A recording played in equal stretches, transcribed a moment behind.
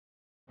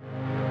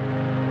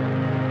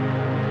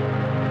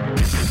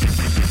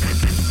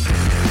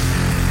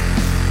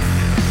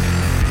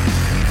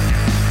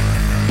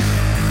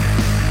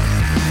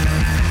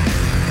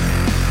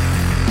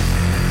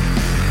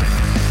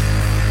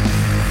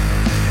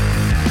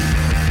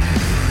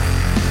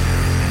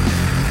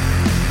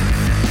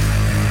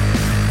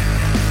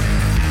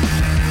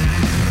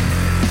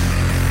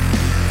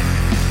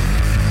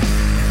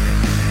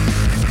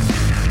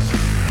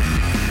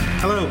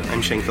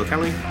Shane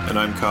Kilkelly. And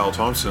I'm Kyle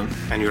Thompson.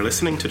 And you're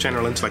listening to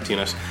General Intellect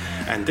Unit.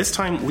 And this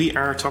time we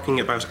are talking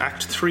about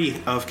Act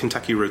 3 of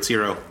Kentucky Route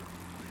Zero.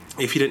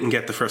 If you didn't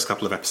get the first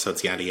couple of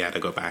episodes, yada yada,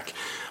 go back.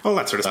 All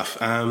that sort of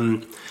stuff.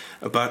 Wow,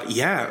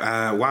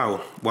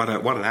 what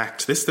an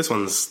act. This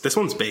one's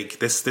big.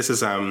 This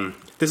is a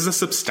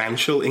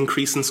substantial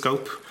increase in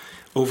scope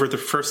over the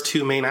first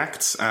two main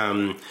acts.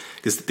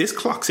 Because this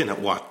clocks in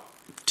at what?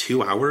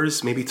 2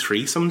 hours, maybe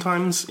 3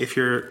 sometimes, if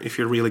you're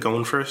really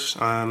going for it.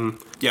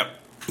 Yep.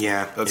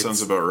 Yeah. That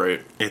sounds about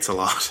right. It's a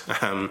lot.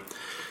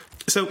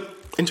 So,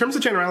 in terms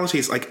of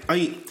generalities, like,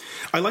 I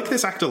like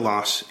this act a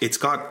lot. It's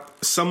got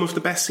some of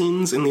the best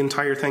scenes in the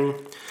entire thing.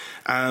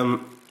 I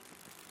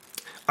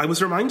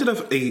was reminded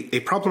of a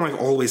problem I've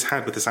always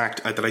had with this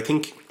act, that I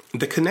think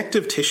the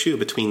connective tissue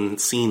between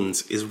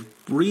scenes is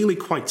really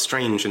quite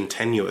strange and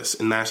tenuous,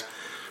 in that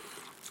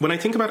when I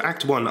think about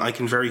Act 1, I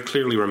can very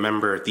clearly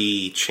remember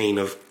the chain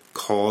of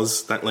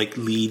cause that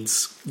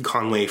leads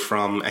Conway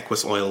from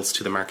Equus Oils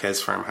to the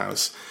Marquez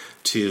farmhouse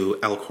to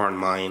Elkhorn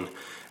Mine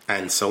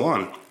and so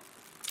on.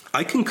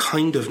 I can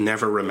kind of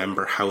never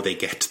remember how they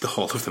get to the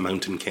Hall of the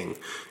Mountain King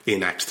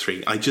in Act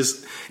 3.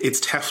 It's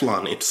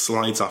Teflon. It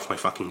slides off my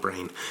fucking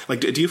brain.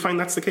 Do you find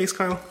that's the case,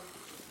 Kyle?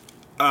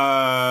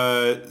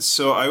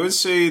 So I would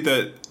say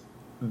that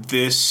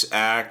this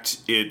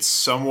act, it's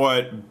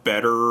somewhat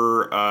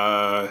better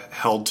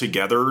held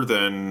together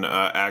than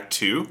Act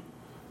 2,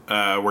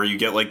 where you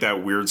get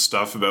that weird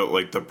stuff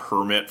about the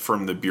permit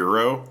from the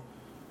Bureau,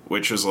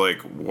 which is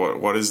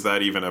what is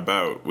that even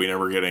about? We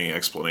never get any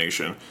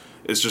explanation.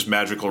 It's just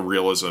magical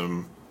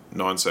realism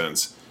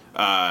nonsense.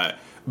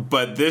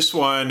 But this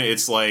one,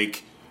 it's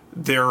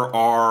there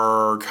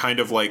are kind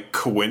of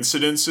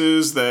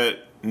coincidences that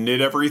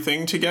knit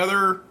everything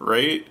together,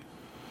 right?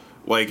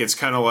 It's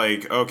kind of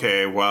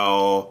okay,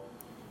 well,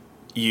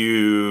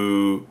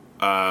 you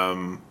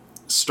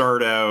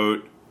start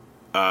out,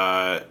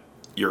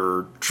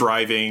 you're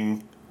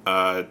driving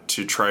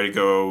to try to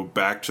go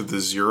back to the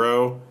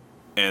Zero,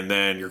 and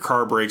then your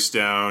car breaks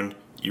down,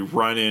 you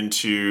run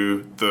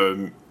into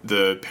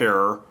the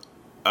pair,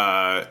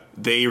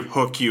 they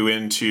hook you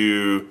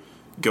into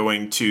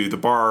going to the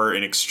bar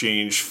in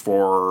exchange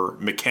for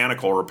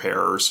mechanical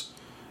repairs,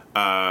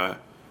 and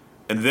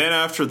then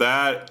after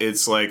that,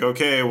 it's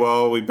okay,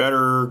 well, we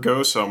better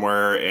go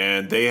somewhere,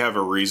 and they have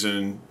a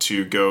reason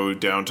to go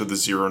down to the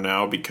Zero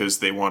now because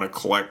they want to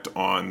collect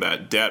on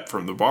that debt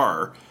from the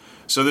bar.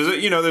 So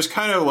there's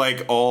kind of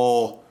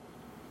all,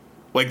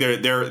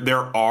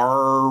 there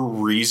are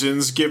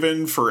reasons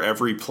given for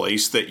every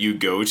place that you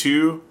go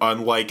to,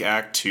 unlike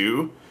Act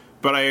 2,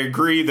 but I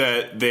agree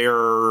that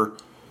they're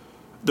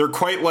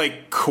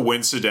quite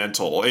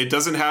coincidental. It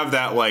doesn't have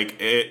that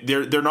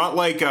they're not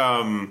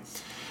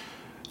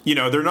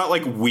they're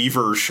not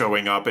Weaver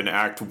showing up in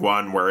Act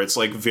 1 where it's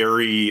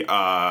very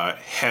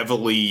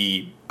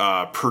heavily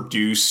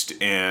produced,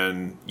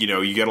 and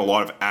you get a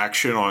lot of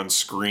action on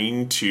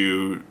screen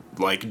to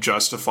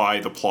justify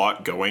the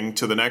plot going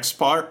to the next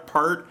part.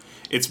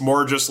 It's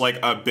more just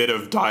a bit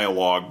of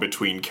dialogue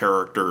between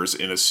characters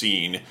in a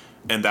scene,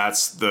 and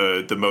that's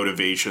the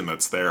motivation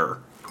that's there.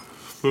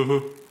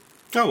 Mm-hmm.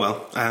 Oh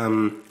well,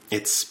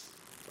 it's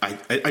I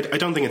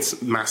don't think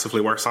it's massively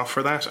worse off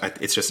for that.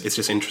 It's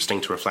just interesting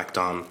to reflect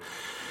on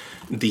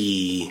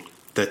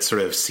that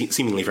sort of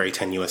seemingly very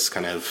tenuous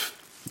kind of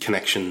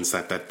connections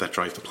that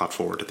drive the plot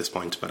forward at this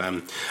point. But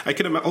I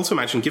could also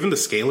imagine, given the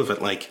scale of it,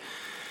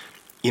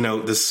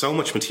 there's so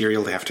much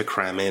material they have to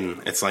cram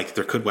in. It's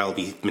there could well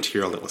be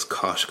material that was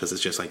cut because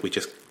it's just we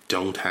just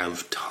don't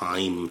have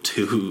time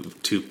to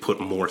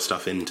put more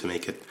stuff in to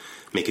make it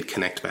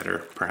connect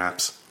better,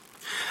 perhaps.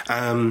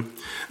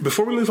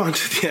 Before we move on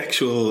to the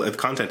actual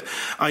content,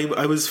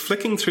 I was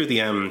flicking through the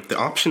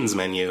options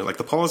menu,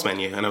 the pause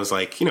menu, and I was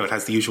it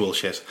has the usual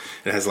shit.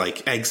 It has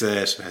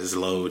exit, it has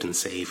load and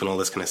save and all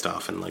this kind of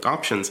stuff, and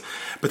options.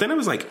 But then I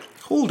was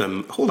hold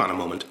on a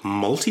moment,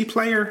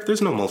 multiplayer?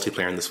 There's no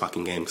multiplayer in this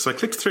fucking game. So I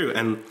clicked through,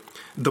 and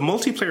the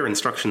multiplayer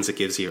instructions it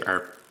gives you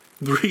are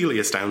really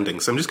astounding.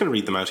 So I'm just going to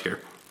read them out here.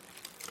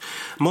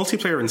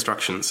 Multiplayer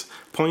instructions.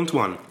 Point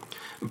 1.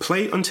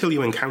 Play until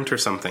you encounter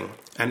something.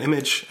 An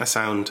image, a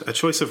sound, a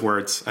choice of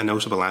words, a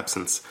notable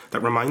absence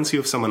that reminds you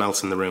of someone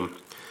else in the room.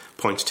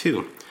 Point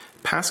 2.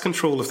 Pass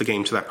control of the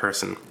game to that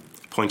person.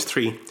 Point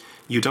 3.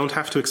 You don't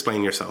have to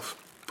explain yourself.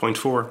 Point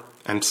 4.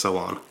 And so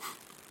on.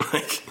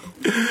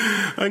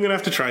 I'm going to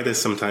have to try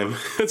this sometime.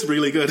 It's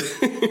really good.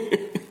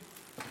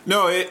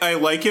 No, I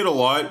like it a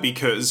lot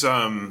because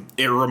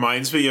it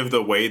reminds me of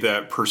the way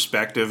that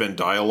perspective and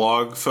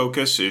dialogue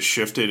focus is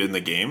shifted in the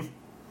game.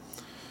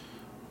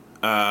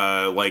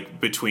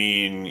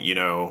 Between,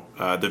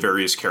 the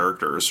various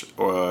characters,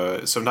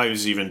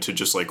 sometimes even to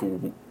just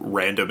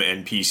random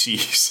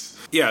NPCs.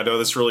 Yeah, no,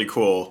 that's really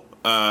cool.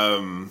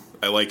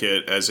 I like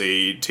it as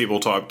a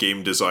tabletop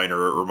game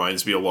designer. It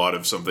reminds me a lot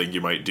of something you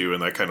might do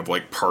in that kind of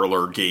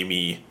parlor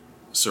gamey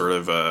sort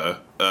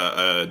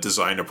of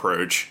design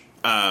approach.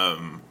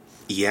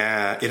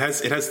 Yeah, it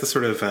has the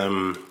sort of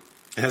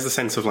it has the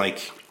sense of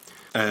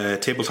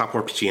tabletop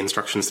RPG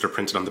instructions that are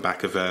printed on the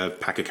back of a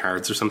pack of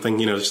cards or something.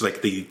 You know, it's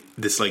like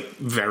this like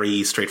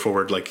very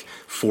straightforward, like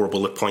 4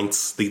 bullet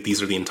points.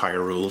 These are the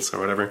entire rules or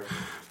whatever.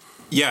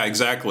 Yeah,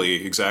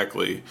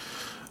 exactly.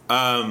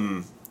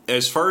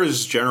 As far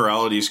as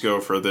generalities go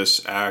for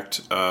this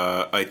act,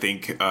 I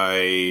think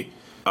I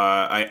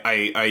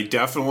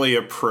definitely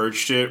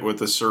approached it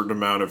with a certain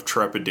amount of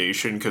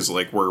trepidation because,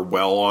 like, we're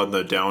well on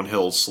the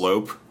downhill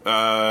slope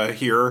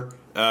here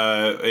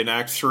in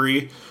Act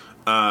 3.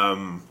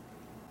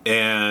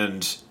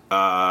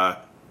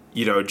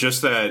 You know,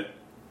 just that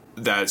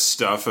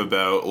stuff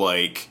about,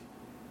 like,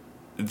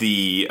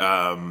 the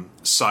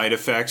side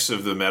effects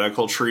of the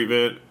medical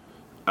treatment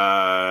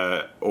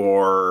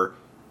or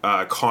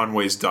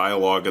Conway's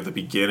dialogue at the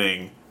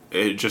beginning,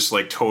 it just,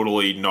 like,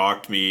 totally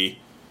knocked me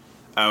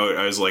out.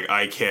 I was like,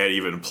 I can't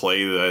even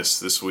play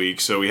this week.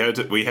 So we had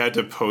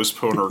to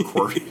postpone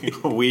recording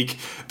a week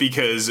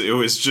because it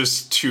was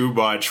just too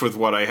much with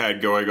what I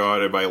had going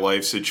on in my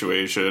life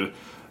situation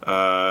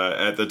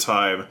at the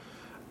time.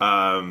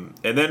 And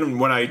then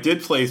when I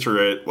did play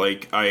through it,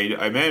 like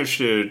I managed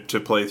to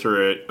play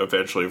through it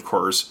eventually, of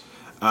course.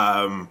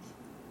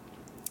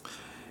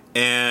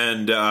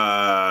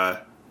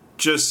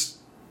 Just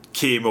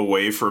came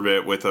away from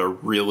it with a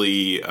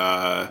really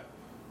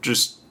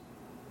just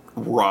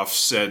rough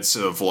sense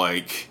of,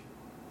 like,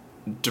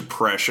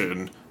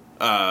 depression,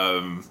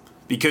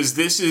 because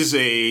this is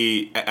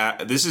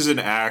an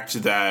act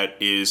that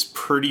is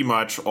pretty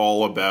much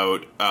all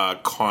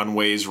about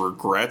Conway's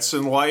regrets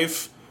in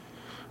life,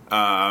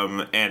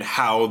 and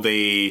how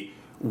they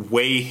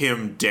weigh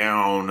him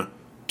down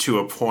to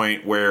a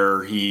point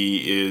where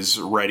he is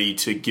ready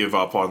to give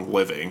up on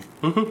living.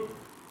 Mm-hmm.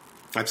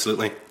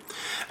 Absolutely.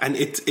 And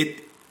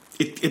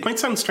it might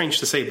sound strange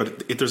to say,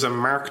 but there's a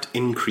marked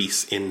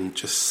increase in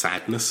just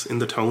sadness in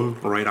the tone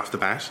right off the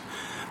bat,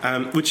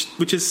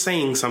 which is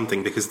saying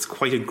something because it's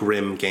quite a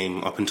grim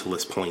game up until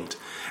this point,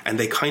 and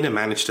they kind of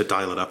managed to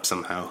dial it up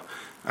somehow.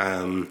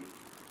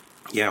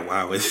 Yeah,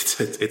 wow,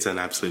 it's an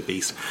absolute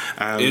beast.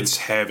 It's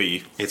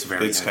heavy. It's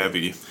very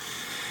heavy.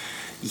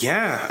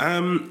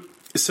 Yeah.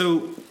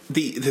 So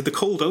the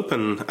cold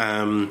open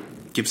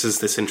gives us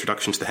this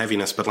introduction to the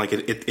heaviness, but like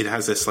it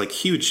has this like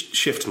huge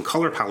shift in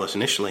color palette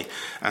initially,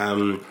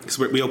 because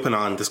we open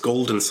on this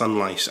golden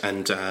sunlight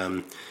and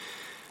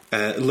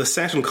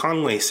Lisette and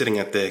Conway sitting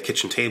at the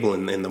kitchen table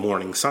in the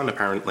morning sun,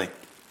 apparently.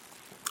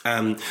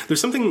 There's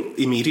something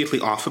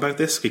immediately off about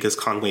this because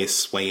Conway is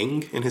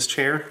swaying in his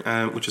chair,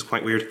 which is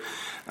quite weird.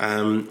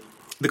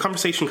 The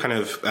conversation kind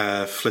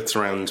of flits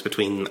around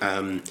between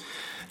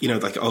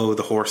like, oh,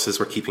 the horses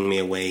were keeping me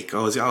awake.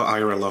 Oh,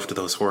 Ira loved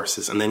those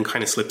horses. And then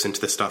kind of slips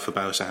into the stuff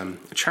about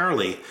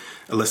Charlie,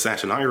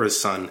 Lisette and Ira's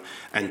son,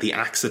 and the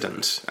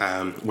accident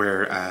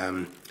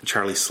where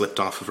Charlie slipped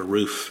off of a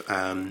roof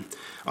on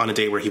a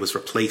day where he was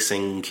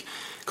replacing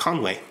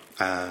Conway.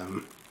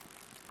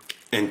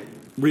 And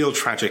real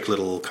tragic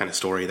little kind of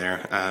story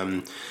there.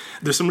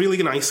 There's some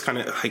really nice kind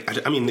of,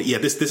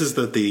 this is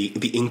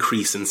the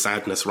increase in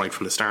sadness right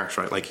from the start,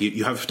 right? Like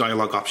you have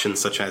dialogue options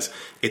such as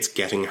it's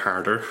getting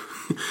harder,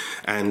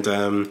 and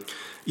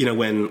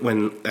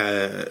when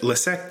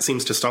Lisette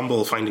seems to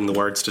stumble finding the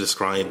words to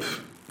describe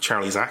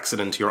Charlie's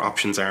accident, your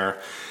options are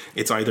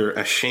it's either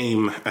a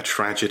shame, a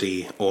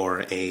tragedy,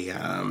 or a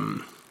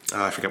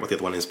I forget what the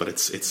other one is, but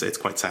it's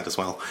quite sad as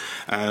well.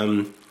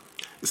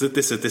 So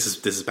this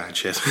is bad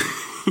shit,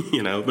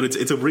 but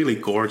it's a really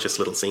gorgeous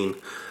little scene.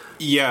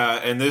 Yeah,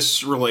 and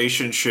this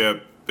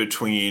relationship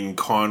between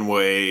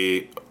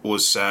Conway,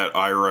 Lisette,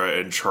 Ira,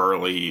 and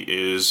Charlie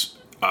is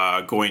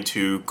going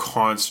to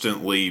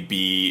constantly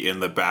be in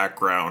the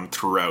background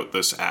throughout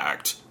this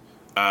act.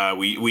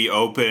 We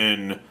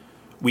open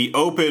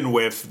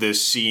with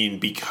this scene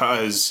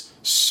because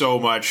so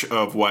much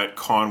of what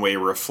Conway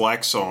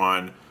reflects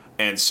on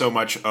and so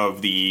much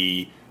of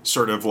the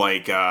sort of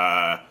like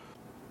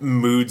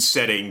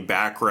mood-setting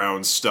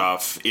background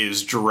stuff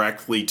is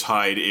directly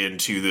tied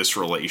into this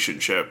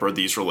relationship or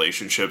these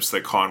relationships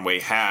that Conway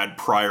had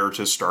prior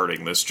to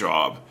starting this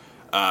job.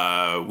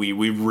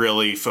 We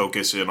really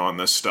focus in on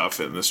this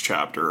stuff in this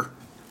chapter.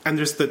 And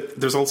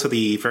there's also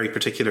the very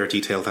particular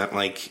detail that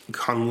like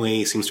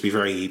Conway seems to be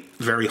very,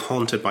 very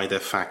haunted by the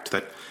fact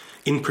that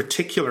in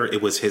particular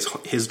it was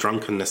his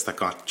drunkenness that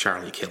got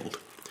Charlie killed.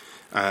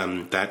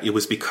 That it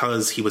was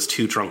because he was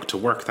too drunk to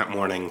work that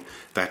morning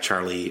that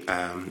Charlie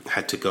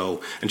had to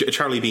go. And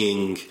Charlie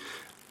being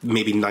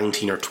maybe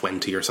 19 or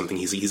 20 or something,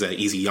 he's a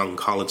young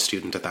college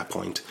student at that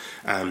point.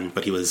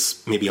 But he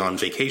was maybe on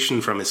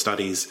vacation from his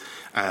studies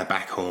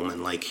back home,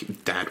 and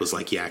like Dad was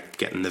like, "Yeah,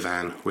 get in the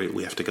van.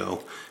 We have to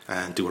go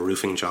and do a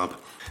roofing job."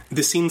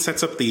 This scene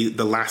sets up the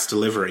last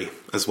delivery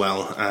as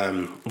well,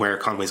 where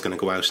Conway's going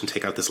to go out and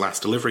take out this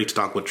last delivery to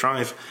Dogwood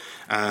Drive.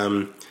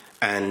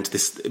 And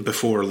this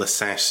before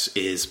Lisette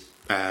is.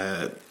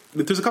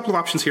 There's a couple of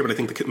options here, but I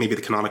think maybe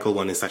the canonical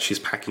one is that she's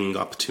packing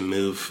up to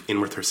move in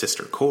with her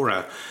sister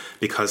Cora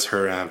because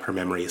her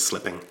memory is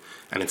slipping,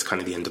 and it's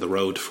kind of the end of the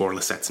road for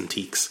Lisette's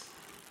antiques.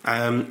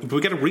 But we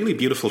get a really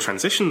beautiful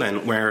transition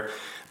then, where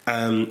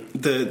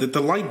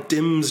The light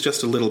dims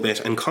just a little bit,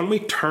 and Conway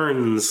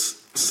turns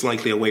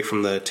slightly away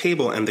from the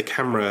table, and the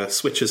camera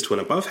switches to an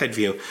above head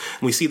view,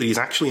 and we see that he's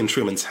actually in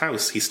Truman's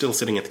house. He's still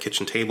sitting at the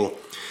kitchen table,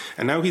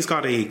 and now he's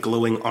got a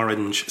glowing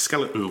orange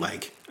skeleton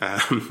leg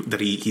that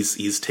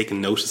he's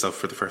taken notice of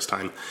for the first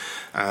time.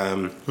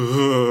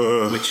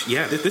 Which,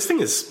 yeah, this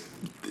thing is...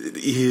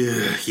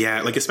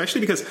 Yeah, like,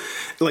 especially because,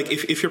 like,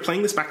 if you're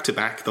playing this back to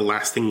back, the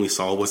last thing we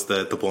saw was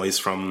the boys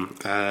from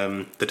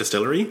the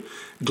distillery,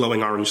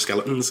 glowing orange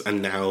skeletons,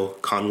 and now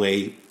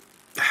Conway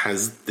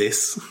has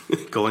this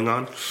going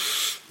on.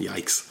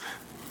 Yikes.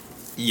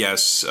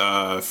 Yes,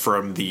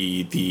 from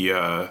the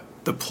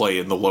play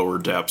in the lower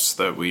depths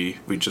that we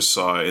just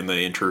saw in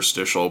the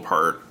interstitial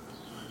part.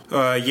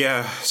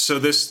 Yeah, so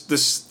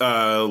this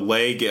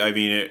leg, I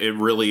mean, it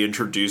really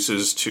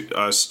introduces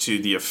us to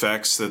the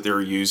effects that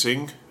they're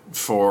using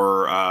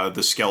for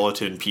the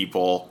skeleton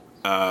people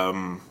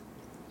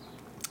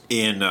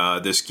in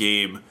this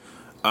game.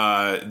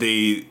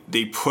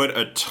 They put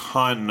a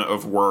ton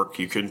of work,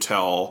 you can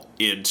tell,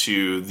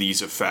 into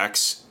these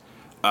effects.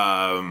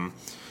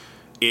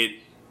 It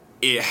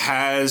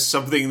has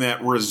something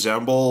that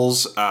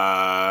resembles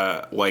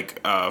like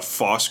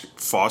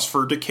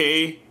phosphor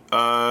decay.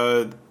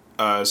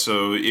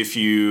 So if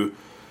you,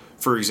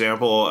 for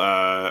example,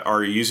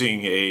 are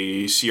using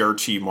a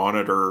CRT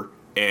monitor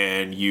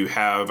and you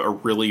have a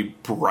really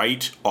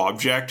bright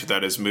object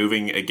that is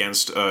moving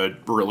against a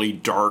really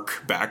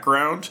dark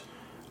background,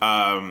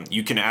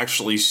 you can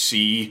actually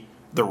see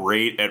the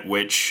rate at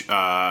which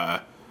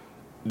the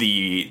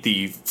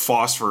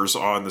phosphors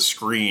on the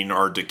screen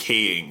are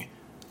decaying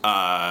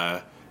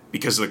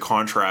because the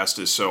contrast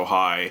is so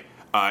high,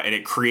 and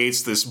it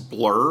creates this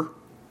blur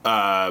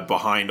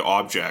behind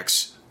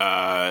objects.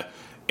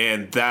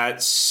 And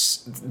that's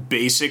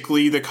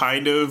basically the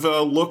kind of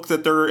look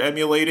that they're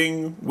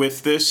emulating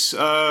with this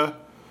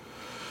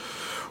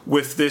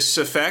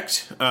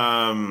effect.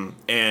 And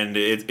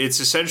it's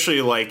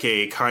essentially like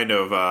a kind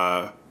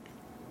of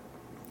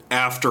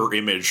after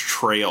image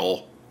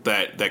trail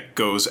that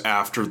goes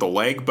after the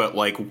leg, but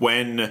like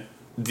when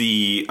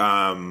the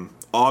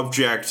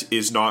object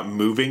is not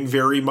moving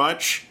very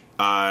much,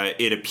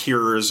 it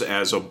appears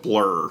as a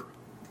blur,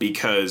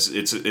 because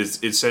it's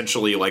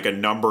essentially like a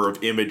number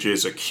of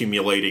images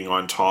accumulating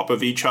on top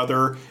of each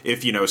other.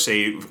 If, you know,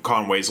 say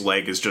Conway's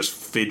leg is just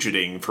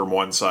fidgeting from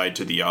one side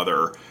to the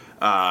other,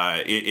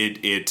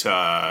 it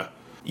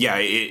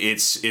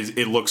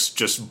looks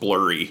just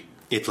blurry.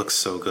 It looks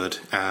so good.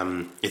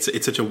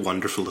 It's such a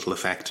wonderful little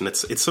effect, and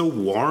it's so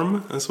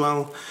warm as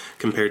well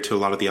compared to a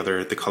lot of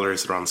the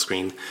colors that are on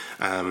screen.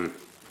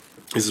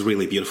 This is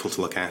really beautiful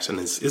to look at, and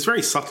is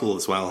very subtle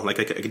as well. Like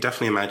I could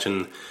definitely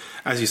imagine,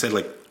 as you said,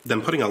 like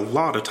them putting a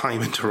lot of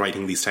time into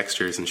writing these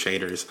textures and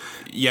shaders.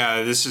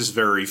 Yeah, this is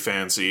very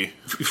fancy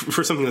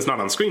for something that's not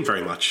on screen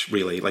very much.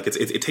 Really, like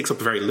it takes up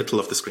very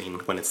little of the screen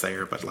when it's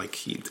there, but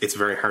like it's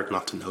very hard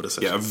not to notice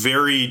it. Yeah,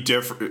 very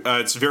different.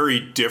 It's very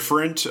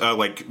different.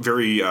 Like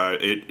very,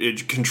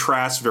 it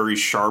contrasts very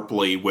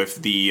sharply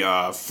with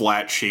the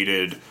flat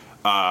shaded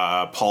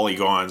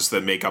polygons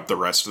that make up the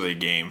rest of the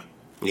game.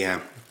 Yeah.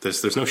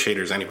 There's no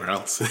shaders anywhere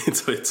else.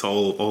 It's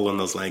all on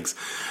those legs.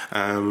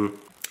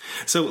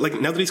 So, like,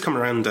 now that he's come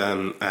around,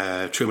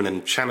 Truman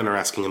and Shannon are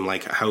asking him,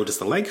 like, how does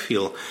the leg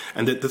feel?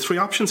 And the three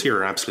options here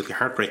are absolutely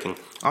heartbreaking.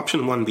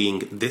 Option one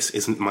being, this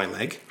isn't my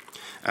leg.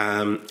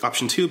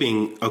 Option two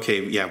being,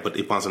 okay, yeah, but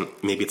it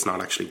wasn't, maybe it's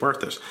not actually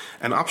worth it.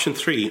 And option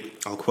three,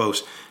 I'll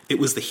quote, it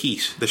was the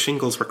heat. The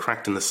shingles were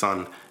cracked in the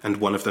sun, and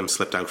one of them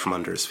slipped out from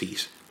under his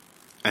feet.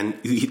 And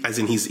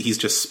he's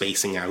just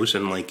spacing out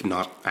and like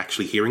not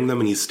actually hearing them,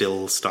 and he's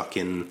still stuck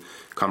in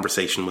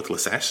conversation with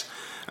Lisette.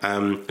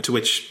 To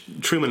which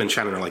Truman and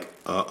Shannon are like,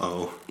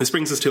 uh-oh. This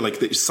brings us to like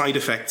the side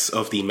effects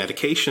of the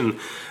medication,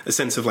 a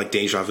sense of like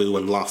deja vu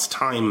and lost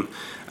time.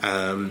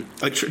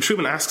 Like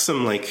Truman asks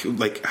him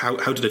like how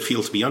did it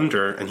feel to be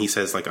under, and he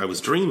says like I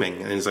was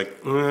dreaming, and he's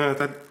like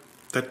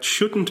that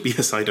shouldn't be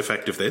a side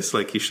effect of this.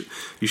 Like you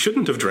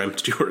shouldn't have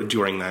dreamt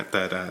during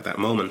that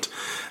moment.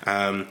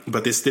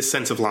 But this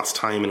sense of lost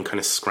time and kind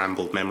of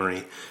scrambled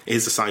memory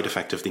is a side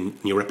effect of the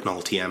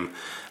Neurypnol TM.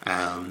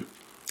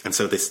 And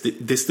so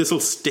this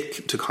will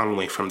stick to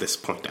Conway from this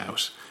point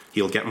out.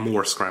 He'll get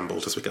more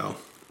scrambled as we go.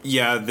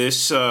 Yeah,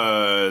 this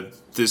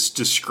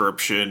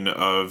description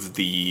of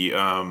the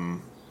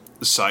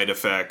side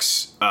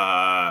effects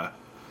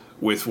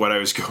with what I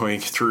was going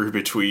through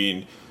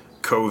between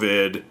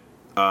COVID,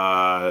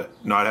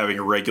 not having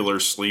a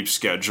regular sleep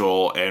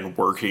schedule, and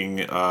working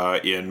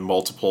in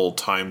multiple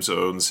time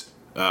zones,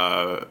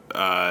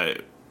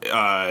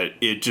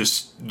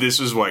 this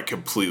is what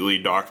completely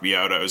knocked me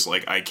out. I was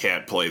like, I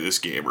can't play this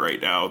game right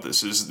now.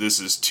 This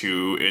is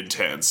too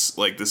intense.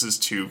 Like, this is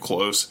too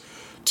close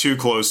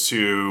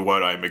to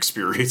what I'm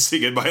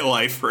experiencing in my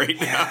life right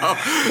now.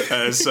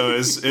 So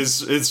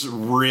it's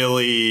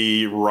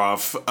really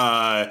rough.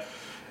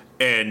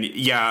 And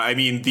yeah, I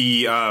mean,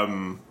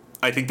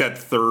 I think that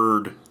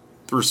third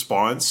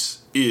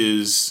response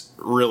is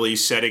really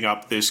setting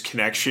up this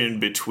connection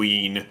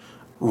between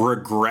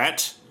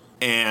regret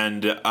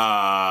and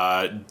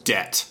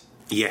debt.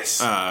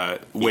 Yes.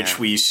 Which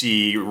we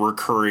see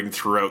recurring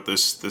throughout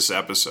this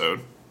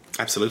episode.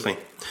 Absolutely.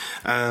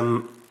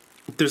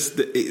 There's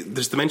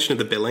the mention of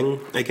the billing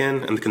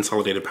again and the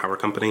Consolidated Power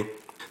Company.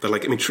 That,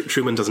 like, I mean,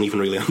 Truman doesn't even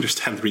really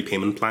understand the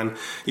repayment plan.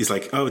 He's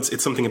like, oh,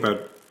 it's something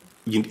about,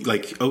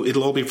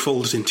 it'll all be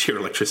folded into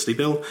your electricity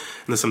bill. And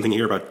there's something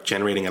here about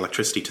generating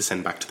electricity to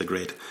send back to the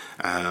grid.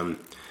 And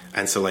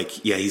so,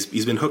 like, yeah,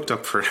 he's been hooked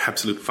up for an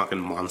absolute fucking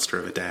monster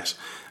of a debt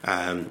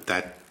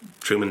that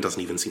Truman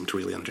doesn't even seem to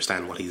really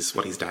understand what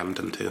he's damned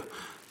into.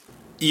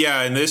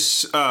 Yeah, and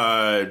this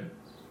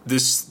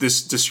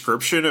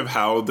description of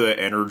how the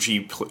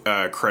energy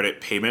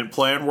credit payment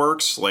plan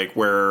works, like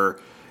where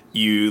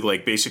you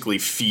like basically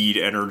feed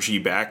energy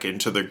back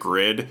into the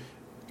grid,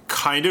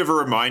 kind of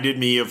reminded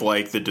me of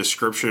like the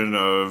description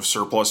of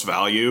surplus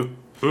value.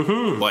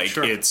 Mm-hmm, like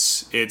sure.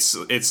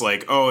 it's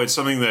like, oh, it's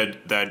something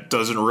that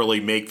doesn't really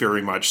make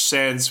very much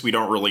sense. We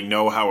don't really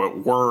know how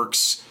it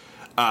works.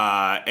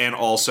 And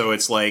also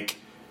it's like,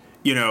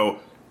 you know,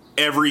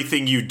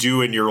 everything you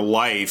do in your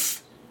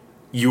life,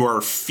 you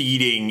are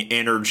feeding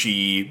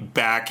energy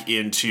back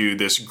into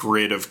this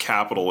grid of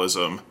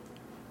capitalism.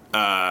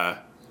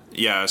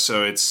 Yeah,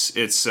 so it's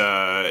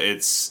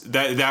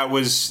that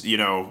was, you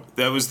know,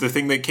 that was the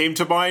thing that came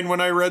to mind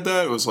when I read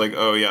that. It was like,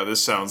 oh yeah,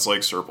 this sounds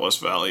like surplus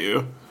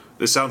value.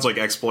 This sounds like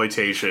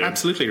exploitation.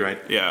 Absolutely right.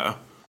 Yeah.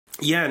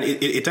 Yeah, and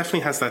it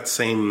definitely has that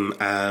same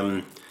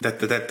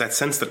that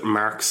sense that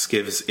Marx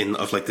gives in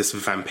of like this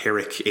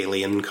vampiric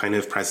alien kind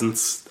of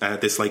presence,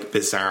 this like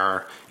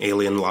bizarre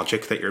alien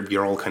logic that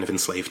you're all kind of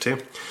enslaved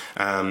to,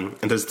 and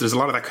there's a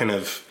lot of that kind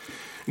of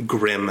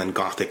grim and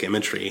gothic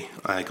imagery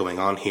going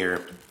on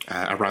here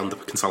around the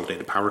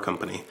Consolidated Power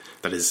Company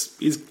that is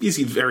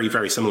very,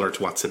 very similar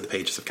to what's in the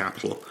pages of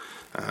Capital,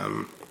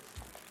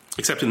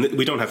 except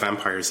we don't have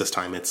vampires this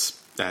time. It's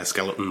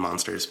skeleton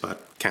monsters,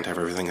 but can't have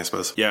everything, I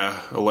suppose.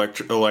 Yeah,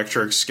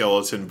 electric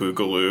skeleton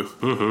boogaloo.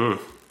 Mm-hmm.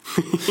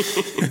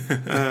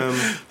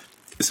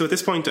 So at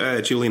this point,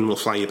 Julian will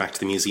fly you back to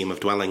the Museum of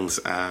Dwellings,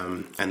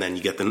 and then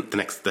you get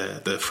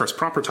the first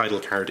proper title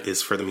card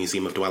is for the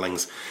Museum of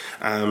Dwellings.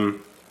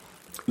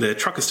 The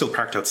truck is still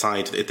parked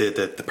outside.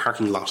 The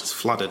parking lot is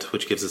flooded,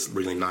 which gives us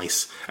really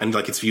nice, and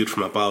like it's viewed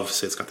from above,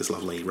 so it's got this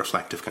lovely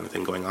reflective kind of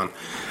thing going on.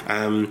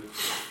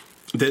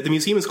 The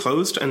museum is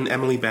closed, and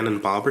Emily, Ben,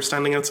 and Bob are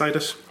standing outside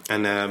it.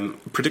 And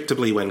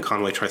predictably, when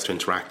Conway tries to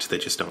interact, they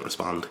just don't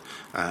respond.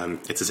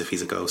 It's as if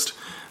he's a ghost.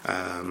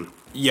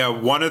 Yeah,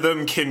 one of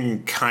them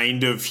can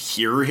kind of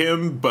hear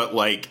him, but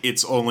like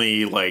it's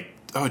only like,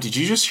 oh, did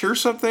you just hear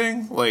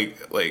something? Like,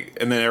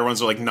 and then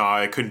everyone's like, nah,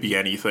 it couldn't be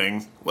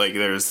anything. Like,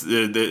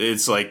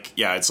 it's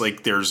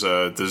like there's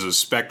a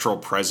spectral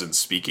presence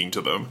speaking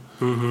to them.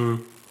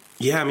 Mm-hmm.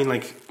 Yeah, I mean,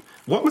 like,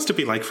 what must it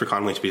be like for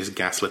Conway to be just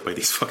gaslit by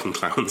these fucking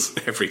clowns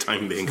every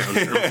time they encounter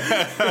him?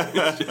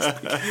 It's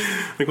just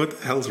like, what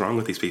the hell's wrong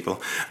with these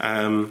people?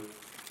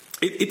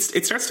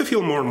 It starts to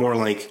feel more and more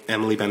like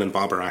Emily, Ben, and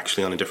Bob are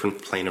actually on a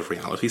different plane of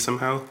reality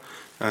somehow.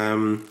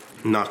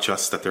 Not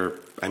just that they're...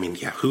 I mean,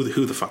 yeah, who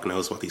the fuck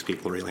knows what these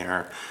people really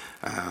are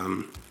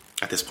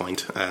at this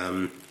point.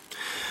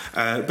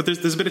 But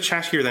there's a bit of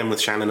chat here then with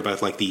Shannon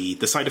about like the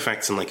side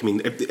effects, and like, I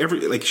mean,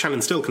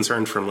 Shannon's still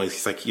concerned for him. Like,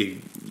 he's like,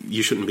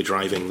 you shouldn't be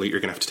driving. You're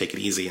gonna have to take it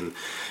easy, and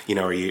you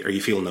know, are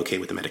you feeling okay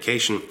with the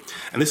medication?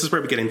 And this is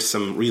where we get into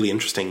some really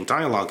interesting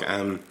dialogue.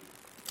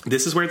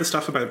 This is where the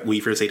stuff about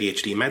Weaver's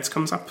ADHD meds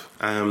comes up.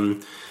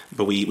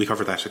 But we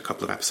covered that a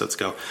couple of episodes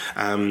ago.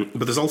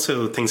 But there's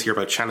also things here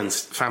about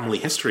Shannon's family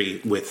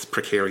history with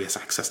precarious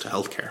access to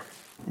healthcare.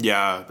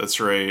 Yeah, that's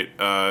right.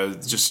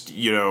 Just,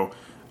 you know,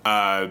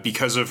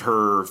 because of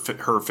her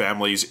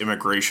family's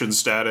immigration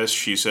status,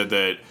 she said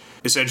that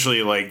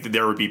essentially, like,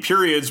 there would be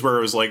periods where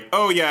it was like,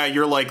 oh yeah,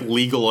 you're like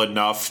legal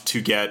enough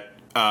to get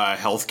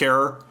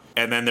healthcare,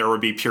 and then there would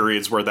be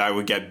periods where that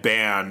would get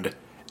banned,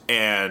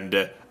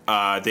 and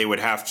they would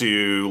have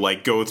to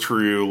like go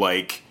through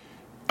like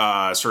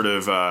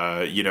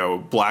you know,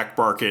 black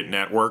market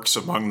networks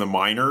among the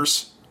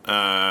miners,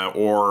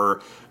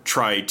 or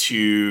try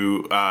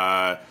to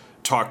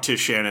talk to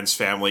Shannon's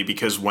family,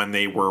 because when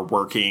they were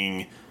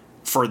working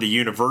for the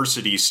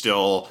university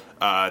still,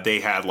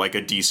 they had like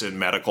a decent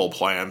medical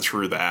plan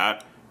through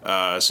that.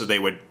 So they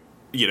would,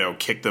 you know,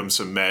 kick them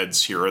some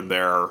meds here and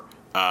there.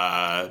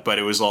 But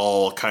it was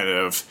all kind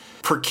of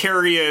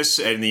precarious,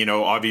 and, you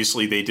know,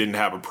 obviously they didn't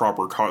have a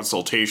proper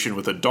consultation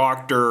with a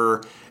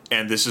doctor.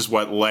 And this is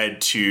what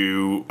led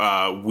to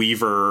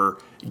Weaver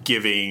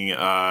giving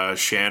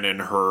Shannon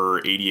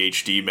her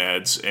ADHD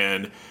meds.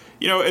 And,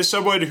 you know, as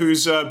someone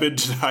who's been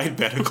denied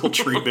medical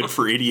treatment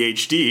for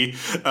ADHD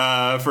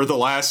for the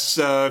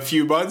last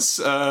few months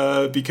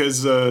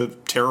because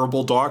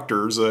terrible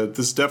doctors,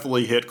 this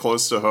definitely hit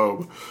close to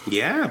home.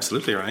 Yeah,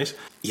 absolutely right.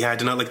 Yeah, I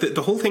don't know, like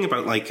the whole thing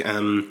about like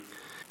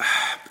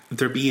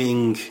there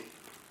being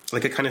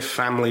like a kind of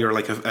family or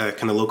like a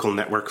kind of local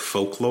network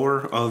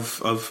folklore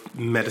of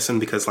medicine,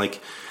 because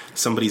like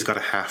somebody's got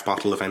a half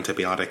bottle of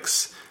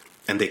antibiotics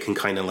and they can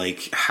kind of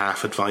like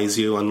half advise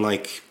you on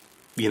like,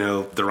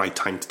 the right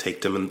time to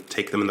take them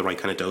in the right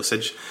kind of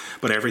dosage.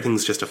 But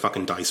everything's just a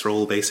fucking dice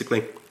roll,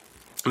 basically.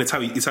 And it's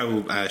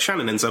how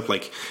Shannon ends up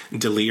like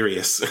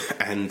delirious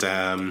and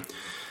dying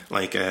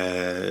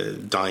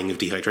of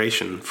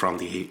dehydration from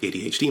the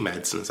ADHD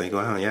meds. And it's like,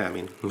 well, yeah, I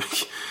mean,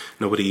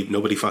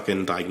 nobody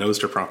fucking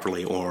diagnosed her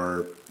properly,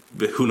 or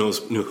who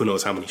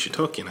knows how many she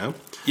took,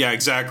 Yeah,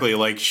 exactly.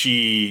 Like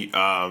she,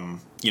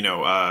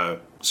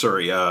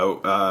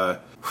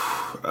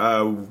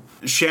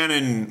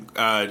 Shannon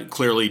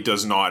clearly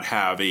does not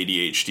have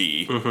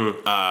ADHD,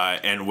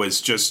 and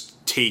was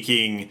just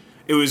taking.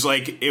 It was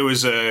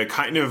a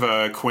kind of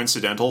a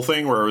coincidental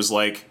thing where it was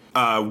like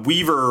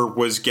Weaver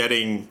was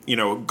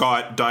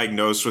got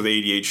diagnosed with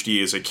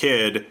ADHD as a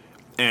kid,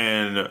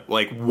 and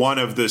like one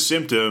of the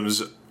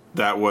symptoms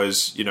that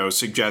was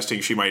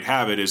suggesting she might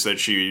have it is that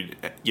she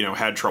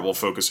had trouble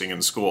focusing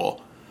in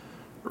school,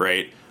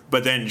 right?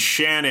 But then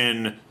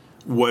Shannon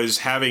was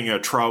having a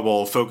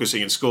trouble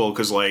focusing in school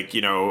because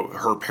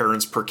her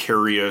parents'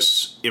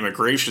 precarious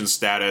immigration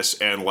status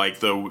and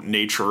like the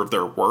nature of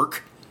their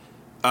work,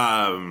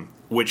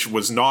 which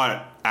was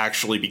not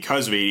actually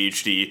because of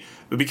ADHD,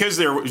 but because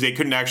they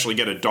couldn't actually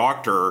get a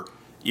doctor.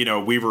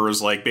 Weaver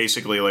was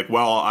basically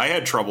well, I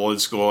had trouble in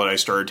school and I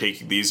started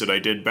taking these and I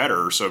did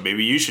better, so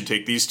maybe you should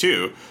take these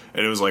too.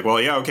 And it was like, well,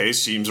 yeah, okay,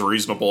 seems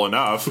reasonable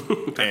enough.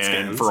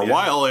 And for a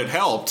while it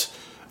helped.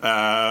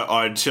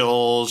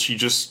 Until she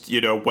just,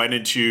 went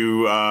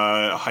into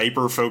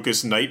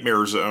hyper-focused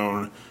nightmare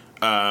zone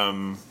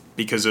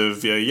because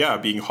of,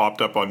 being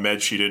hopped up on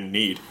meds she didn't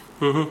need.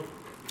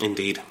 Mm-hmm.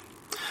 Indeed.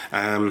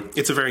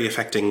 It's a very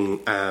affecting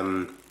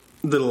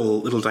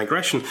little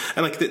digression.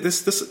 And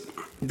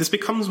this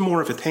becomes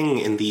more of a thing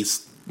in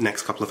these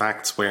next couple of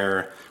acts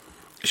where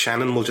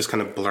Shannon will just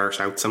kind of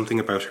blurt out something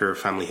about her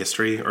family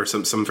history or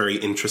some very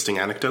interesting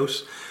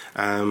anecdote.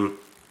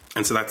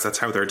 And so that's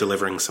how they're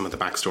delivering some of the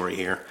backstory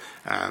here.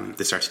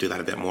 They start to do that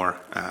a bit more.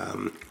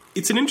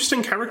 It's an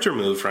interesting character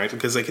move, right?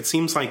 Because it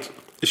seems like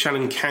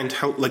Shannon can't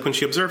help, when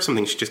she observes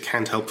something, she just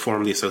can't help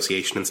form the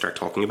association and start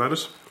talking about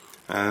it.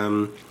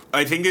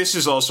 I think this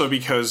is also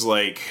because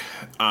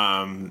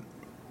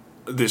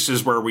this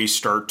is where we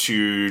start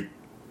to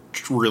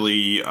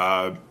really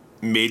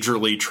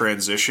majorly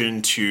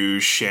transition to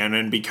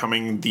Shannon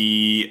becoming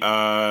the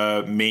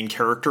main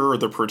character or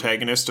the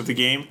protagonist of the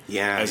game,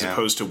 as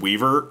opposed to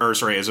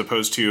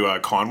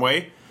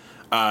Conway.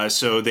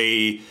 So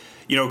they,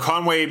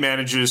 Conway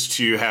manages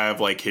to have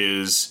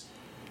his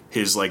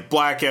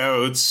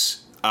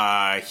blackouts.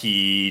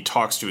 He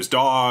talks to his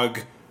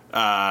dog,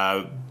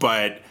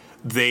 but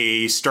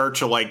they start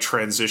to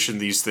transition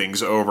these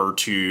things over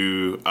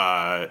to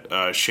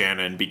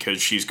Shannon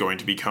because she's going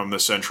to become the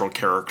central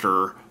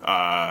character,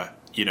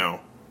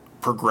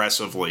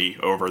 progressively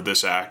over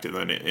this act and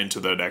then into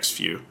the next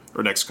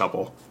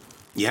couple.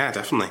 Yeah,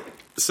 definitely.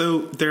 So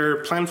their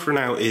plan for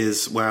now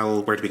is,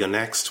 well, where do we go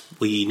next?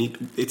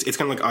 It's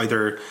kind of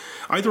either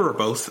or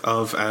both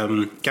of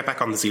get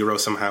back on the Zero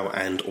somehow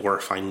or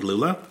find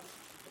Lula,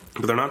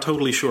 but they're not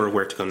totally sure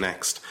where to go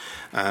next.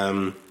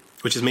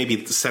 Which is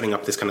maybe setting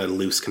up this kind of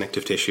loose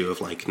connective tissue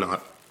of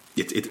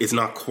it's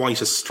not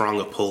quite as strong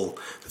a pull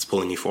that's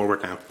pulling you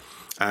forward now.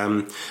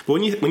 But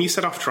when you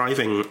set off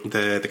driving,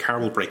 the car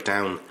will break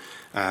down.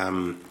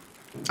 I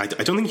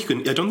don't think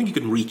you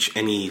can reach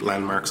any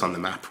landmarks on the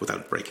map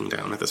without breaking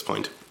down at this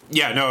point.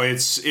 Yeah, no,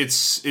 it's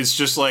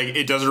just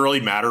it doesn't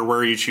really matter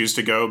where you choose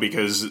to go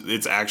because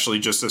it's actually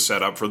just a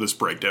setup for this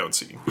breakdown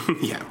scene.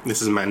 Yeah,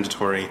 this is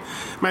mandatory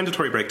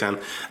breakdown.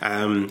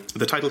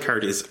 The title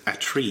card is a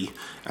tree,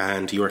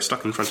 and you are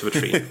stuck in front of a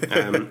tree.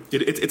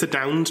 It's a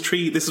downed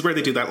tree. This is where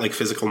they do that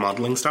physical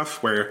modeling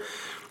stuff, where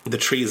the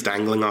tree is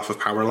dangling off of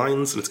power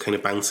lines and it's kind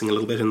of bouncing a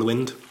little bit in the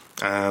wind.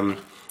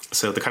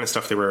 So the kind of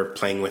stuff they were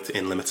playing with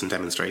in Limits and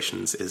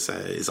Demonstrations is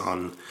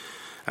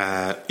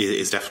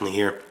definitely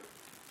here.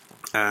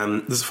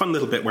 There's a fun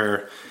little bit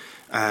where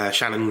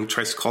Shannon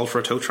tries to call for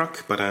a tow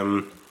truck, but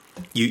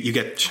you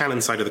get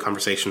Shannon's side of the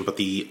conversation, but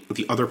the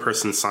other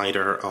person's side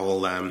are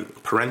all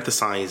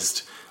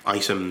parenthesized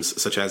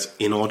items such as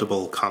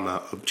inaudible,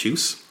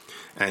 obtuse,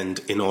 and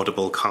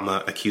inaudible,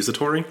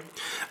 accusatory,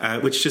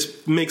 which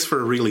just makes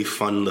for a really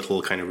fun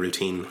little kind of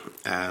routine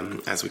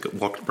as we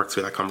work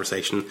through that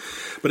conversation.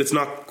 But it's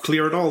not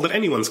clear at all that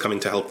anyone's coming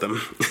to help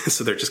them,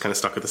 so they're just kind of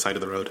stuck at the side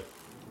of the road.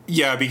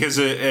 Yeah, because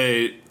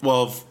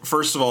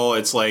first of all,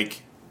 it's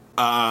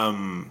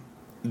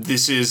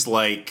this is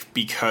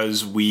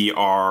because we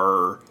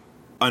are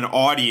an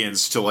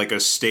audience to a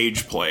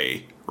stage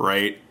play,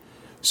 right?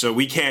 So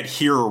we can't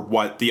hear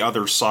what the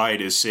other side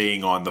is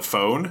saying on the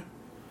phone.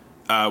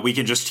 We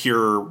can just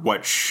hear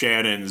what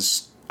Shannon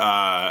is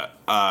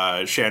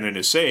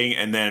saying,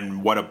 and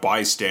then what a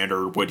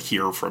bystander would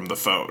hear from the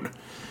phone.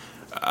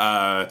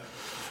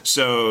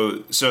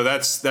 So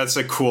that's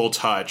a cool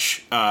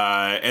touch.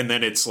 And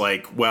then it's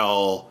at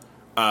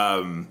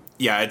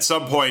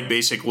some point,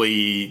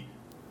 basically,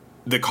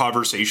 the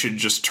conversation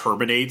just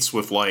terminates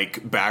with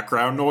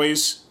background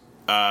noise.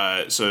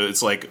 So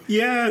it's like,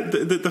 yeah,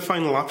 the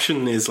final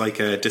option is like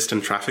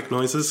distant traffic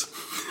noises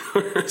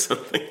or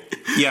something.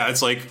 Yeah,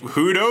 it's like,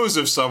 who knows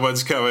if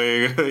someone's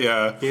coming?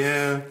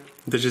 Yeah,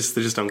 they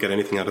just don't get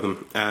anything out of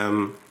them.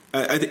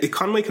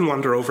 Conway can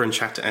wander over and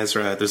chat to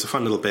Ezra. There's a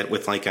fun little bit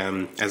with like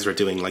Ezra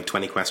doing like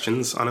 20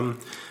 questions on him,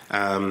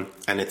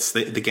 and it's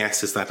the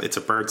guess is that it's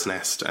a bird's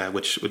nest,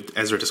 which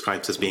Ezra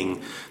describes as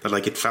being that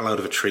like it fell out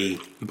of a tree,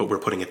 but we're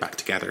putting it back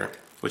together,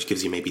 which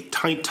gives you maybe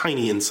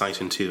tiny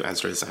insight into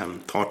Ezra's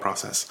thought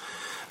process.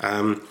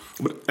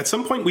 But at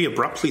some point we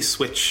abruptly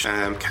switch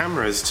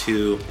cameras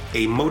to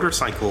a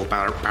motorcycle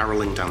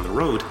barreling down the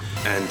road,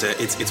 and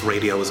its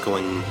radio is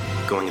going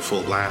at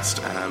full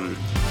blast.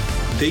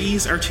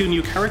 These are two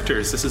new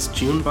characters. This is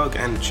Junebug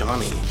and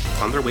Johnny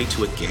on their way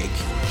to a gig.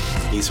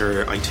 These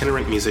are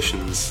itinerant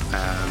musicians,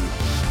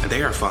 and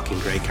they are fucking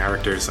great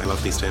characters. I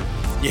love these two.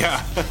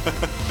 Yeah.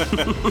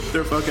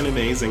 They're fucking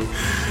amazing.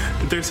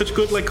 They're such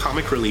good like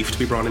comic relief to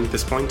be brought in at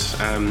this point,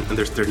 and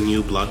there's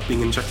new blood being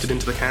injected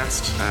into the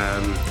cast.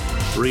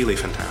 Really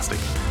fantastic.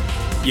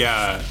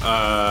 Yeah,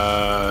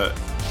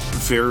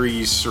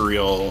 very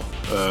surreal.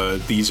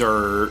 These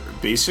are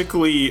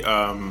basically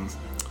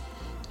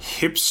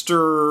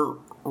hipster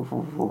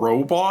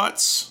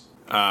robots,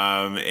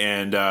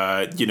 and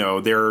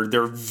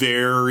they're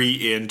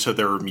very into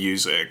their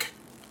music.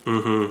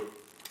 Mm-hmm.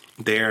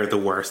 They're the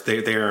worst.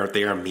 They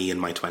are me in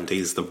my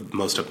 20s, the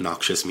most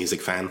obnoxious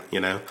music fan, you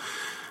know.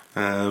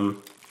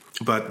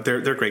 But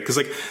they're great because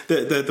like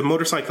the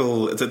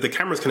motorcycle, the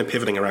camera's kind of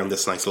pivoting around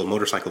this nice little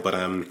motorcycle, but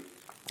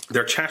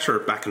their chatter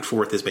back and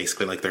forth is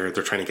basically like they're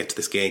trying to get to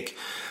this gig.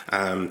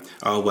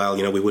 Oh well,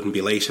 you know, we wouldn't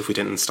be late if we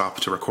didn't stop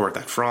to record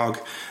that frog.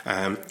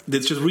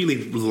 It's just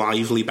really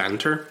lively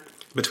banter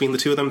between the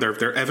two of them.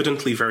 They're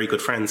evidently very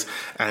good friends,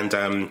 and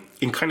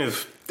in kind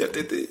of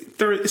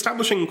they're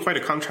establishing quite a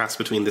contrast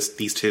between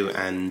these two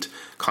and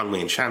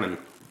Conway and Shannon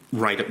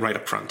right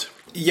up front.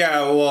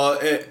 Yeah, well,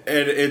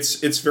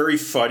 it's very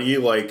funny.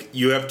 Like,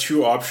 you have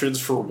two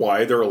options for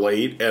why they're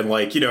late, and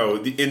like, you know,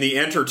 in the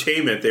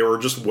entertainment, they were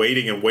just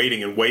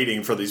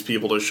waiting for these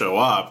people to show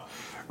up,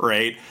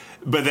 right?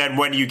 But then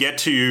when you get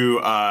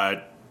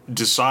to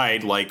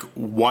decide like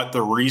what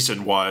the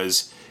reason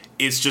was,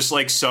 it's just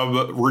like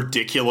some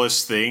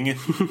ridiculous thing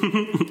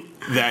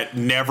that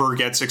never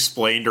gets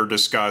explained or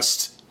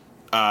discussed.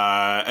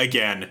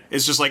 Again,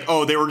 it's just like,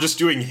 oh, they were just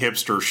doing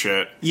hipster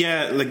shit.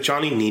 Yeah, like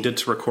Johnny needed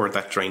to record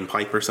that drain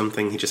pipe or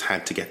something. He just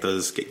had to get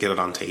it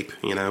on tape,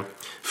 you know,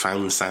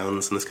 found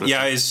sounds and this kind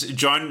of stuff.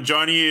 Yeah,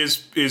 Johnny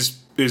is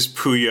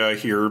Puya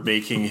here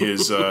making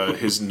his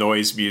his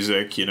noise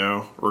music, you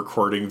know,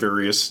 recording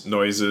various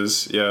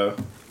noises. Yeah,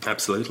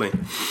 absolutely.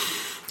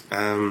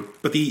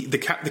 But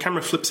the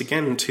camera flips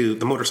again to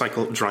the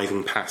motorcycle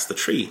driving past the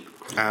tree,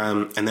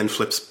 and then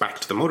flips back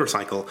to the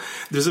motorcycle.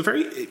 There's a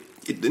very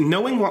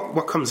knowing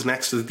what comes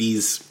next to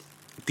these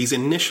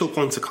initial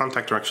points of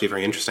contact are actually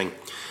very interesting,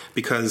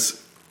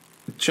 because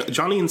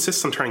Johnny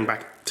insists on turning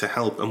back to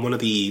help, and one of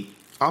the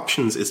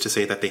options is to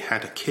say that they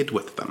had a kid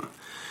with them.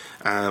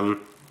 And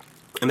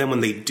then when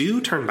they do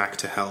turn back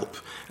to help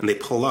and they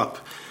pull up,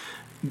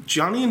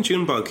 Johnny and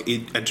Junebug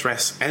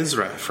address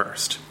Ezra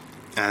first,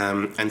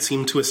 and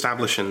seem to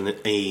establish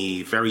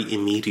a very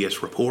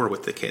immediate rapport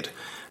with the kid.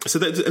 So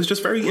it was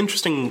just very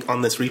interesting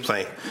on this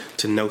replay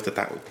to note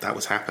that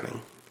was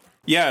happening.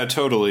 Yeah,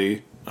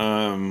 totally.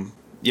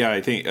 Yeah, I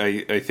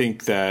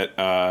think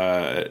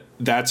that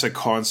that's a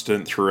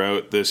constant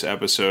throughout this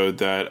episode,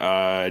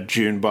 that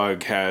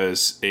Junebug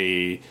has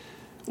a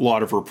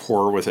lot of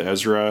rapport with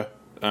Ezra.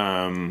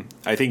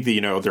 I think that,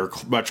 you know, they're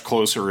much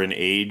closer in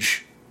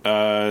age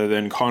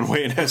than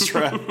Conway and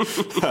Ezra.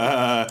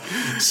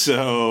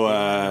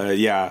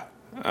 Yeah.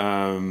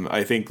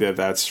 I think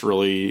that's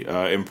really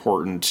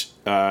important.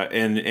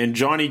 And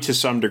Johnny to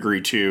some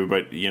degree too,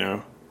 but, you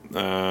know,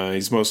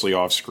 he's mostly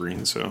off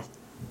screen, so.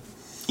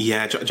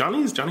 Yeah,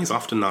 Johnny's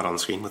often not on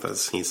screen with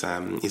us. He's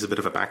a bit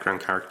of a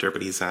background character,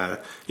 but he's a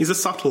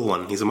subtle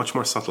one. He's a much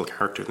more subtle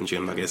character than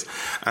Junebug is.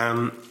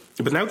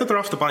 But now that they're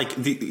off the bike,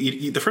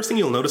 the first thing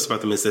you'll notice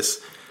about them is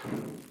this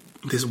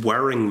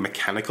whirring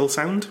mechanical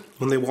sound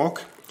when they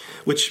walk,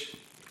 which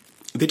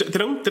they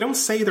don't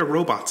say they're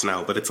robots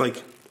now, but it's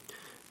like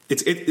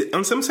it's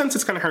in some sense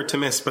it's kind of hard to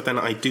miss. But then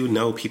I do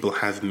know people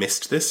have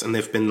missed this, and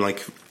they've been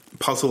like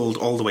puzzled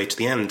all the way to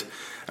the end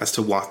as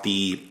to what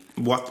the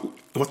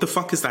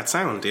fuck is that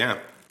sound? Yeah.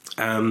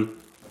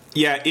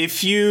 Yeah,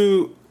 if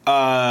you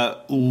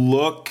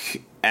look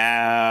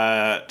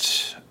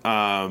at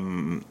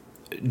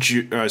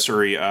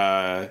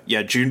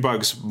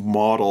Junebug's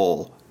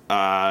model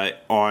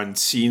on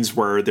scenes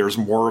where there's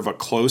more of a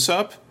close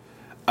up,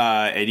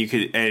 and you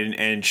could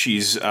and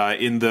she's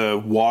in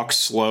the walk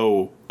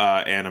slow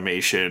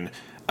animation.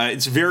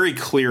 It's very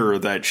clear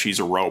that she's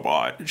a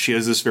robot. She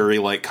has this very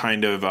like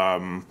kind of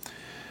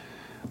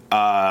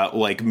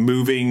like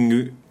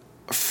moving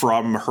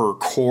from her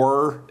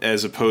core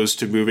as opposed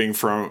to moving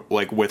from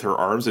like with her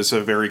arms. It's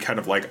a very kind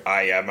of like,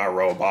 I am a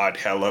robot,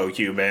 hello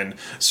human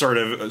sort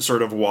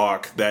of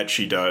walk that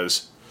she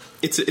does.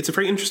 it's a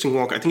very interesting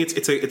walk. I think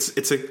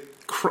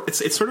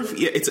it's sort of,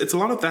 yeah, it's a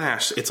lot of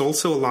that. It's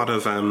also a lot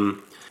of I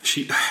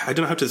don't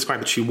know how to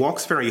describe it. She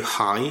walks very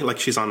high, like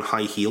she's on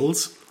high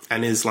heels,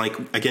 and is like,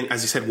 again,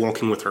 as you said,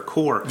 walking with her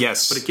core.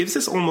 Yes, but it gives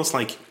this almost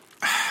like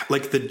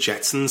the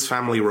Jetsons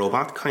family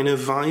robot kind of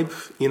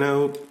vibe, you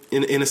know,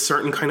 in a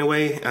certain kind of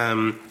way.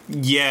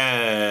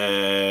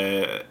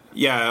 Yeah.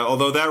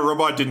 Although that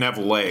robot didn't have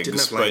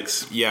legs.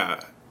 But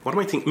yeah. What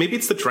do I think? Maybe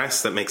it's the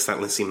dress that makes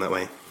that seem that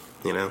way.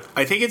 You know,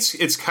 I think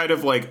it's kind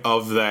of like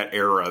of that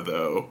era,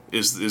 though,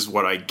 is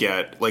what I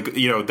get. Like,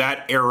 you know,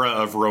 that era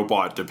of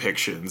robot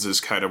depictions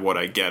is kind of what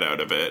I get out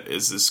of it.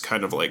 Is this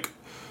kind of like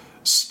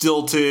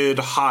stilted,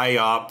 high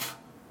up,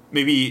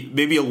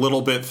 maybe a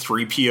little bit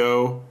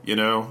 3PO, you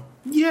know?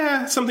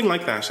 Yeah, something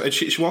like that.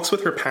 She walks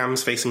with her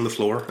palms facing the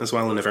floor as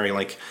well, in a very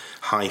like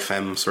high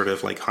femme sort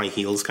of like high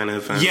heels kind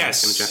of kind of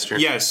gesture.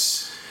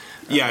 Yes,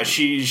 yeah.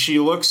 She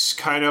looks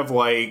kind of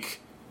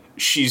like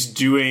she's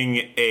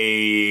doing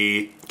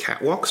a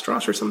catwalk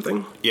strut or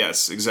something.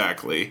 Yes,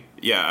 exactly.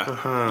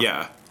 Yeah,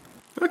 yeah.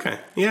 Okay,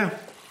 yeah.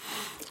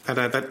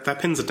 That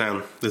pins it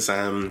down. This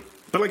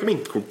but like, I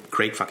mean,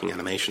 great fucking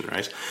animation,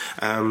 right?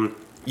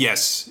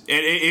 Yes.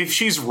 If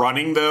she's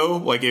running, though,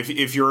 like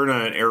if you're in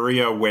an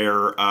area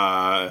where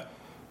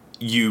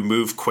you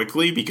move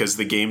quickly because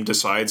the game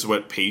decides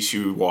what pace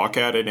you walk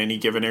at any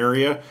given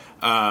area,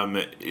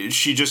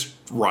 she just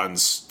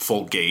runs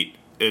full gait.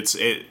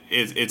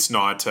 It's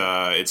not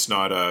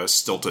a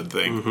stilted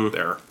thing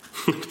there.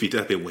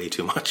 That'd be way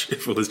too much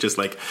if it was just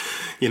like,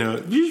 you know,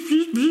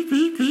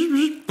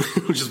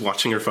 just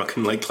watching her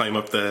fucking like climb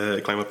up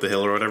the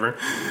hill or whatever.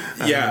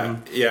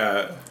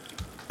 Yeah.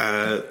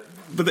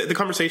 But the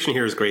conversation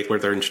here is great, where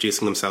they're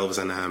introducing themselves,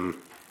 and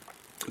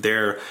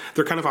they're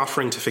kind of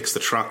offering to fix the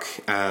truck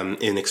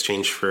in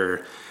exchange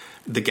for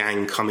the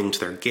gang coming to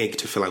their gig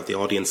to fill out the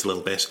audience a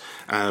little bit.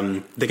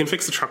 They can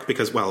fix the truck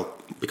because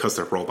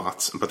they're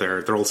robots, but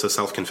they're also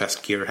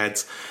self-confessed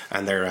gearheads,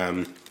 and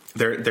they're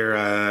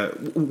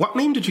what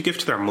name did you give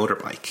to their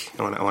motorbike?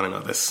 I want to know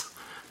this.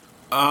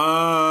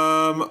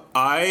 I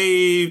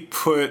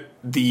put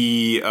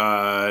the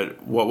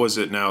what was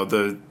it now?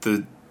 The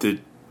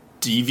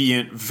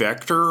Deviant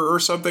Vector or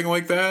something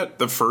like that.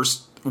 The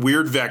first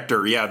Weird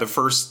Vector. Yeah, the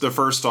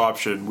first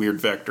option,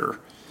 Weird Vector.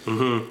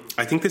 Mm-hmm.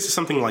 I think this is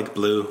something like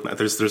Blue.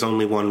 There's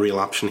only one real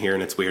option here,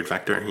 and it's Weird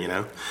Vector. You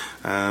know.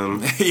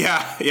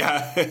 Yeah.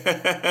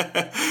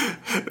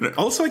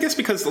 Also, I guess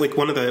because like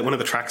one of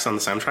the tracks on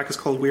the soundtrack is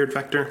called Weird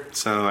Vector,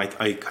 so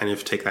I kind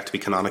of take that to be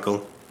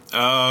canonical.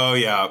 Oh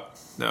yeah,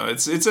 no,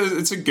 it's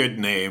a good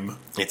name.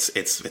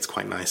 It's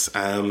quite nice.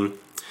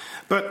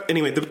 But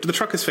anyway, the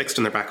truck is fixed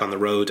and they're back on the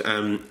road.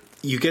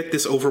 You get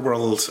this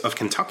overworld of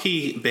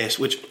Kentucky bit,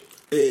 which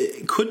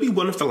could be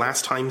one of the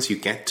last times you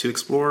get to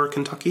explore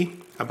Kentucky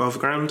above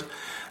ground.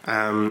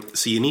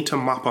 So you need to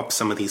mop up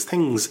some of these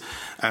things,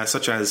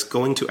 such as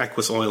going to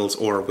Equus Oils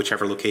or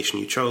whichever location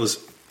you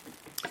chose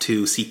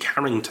to see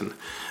Carrington.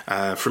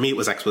 For me, it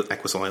was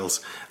Equus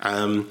Oils.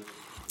 I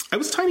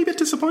was a tiny bit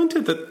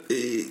disappointed that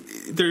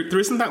there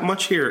isn't that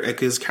much here,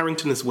 because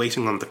Carrington is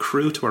waiting on the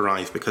crew to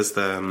arrive, because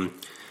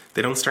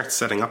they don't start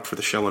setting up for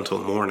the show until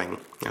morning.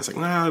 I was like,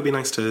 it'd be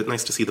nice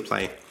to see the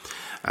play.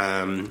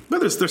 But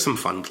there's some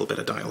fun little bit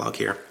of dialogue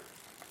here.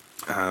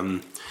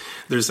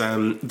 There's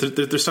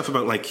stuff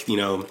about, like, you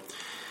know,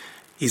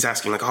 he's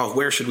asking like,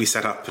 where should we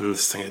set up and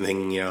this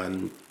thing, you know,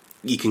 and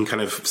you can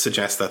kind of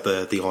suggest that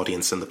the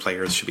audience and the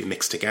players should be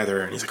mixed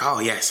together, and he's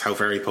like, yes, how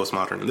very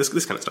postmodern, and this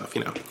kind of stuff,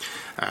 you know.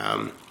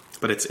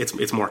 But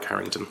it's more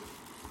Carrington,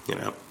 you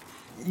know.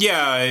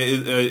 Yeah,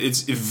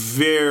 it's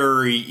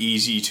very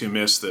easy to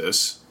miss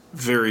this.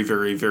 Very,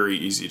 very, very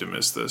easy to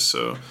miss this.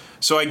 So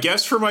I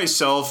guess for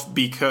myself,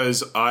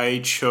 because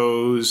I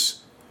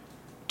chose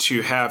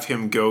to have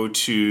him go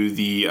to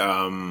the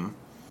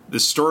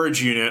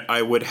storage unit,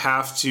 I would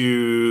have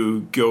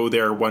to go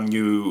there when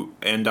you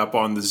end up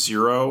on the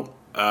Zero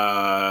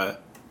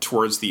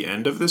towards the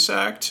end of this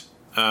act,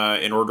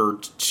 in order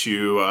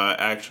to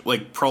act,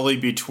 like, probably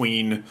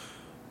between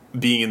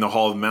being in the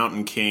Hall of the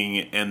Mountain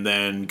King and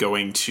then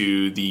going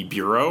to the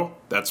Bureau.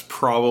 That's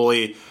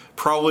probably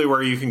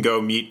where you can go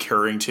meet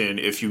Carrington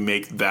if you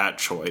make that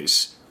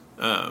choice.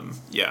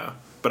 Yeah.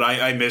 But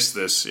I missed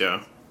this,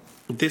 yeah.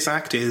 This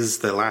act is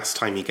the last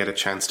time you get a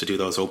chance to do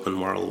those open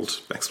world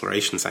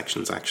exploration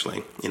sections,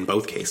 actually, in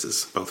both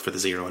cases, both for the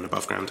Zero and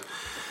above ground.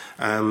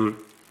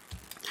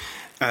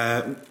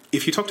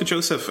 If you talk to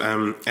Joseph,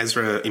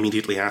 Ezra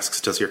immediately asks,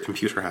 does your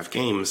computer have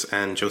games?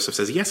 And Joseph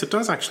says, yes, it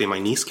does, actually. My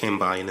niece came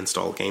by and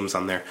installed games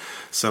on there.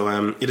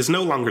 So it is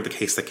no longer the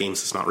case that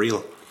games is not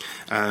real.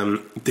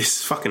 This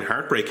is fucking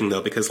heartbreaking,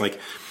 though, because, like,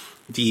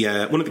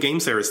 one of the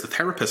games there is the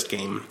therapist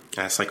game,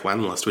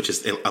 Psychoanalyst, which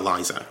is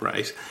Eliza,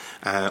 right?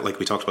 Like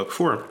we talked about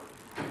before.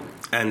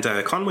 And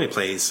Conway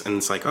plays, and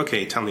it's like,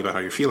 okay, tell me about how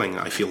you're feeling.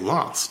 I feel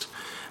lost.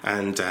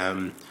 And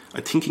I'm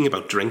thinking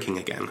about drinking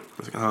again.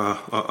 I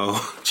was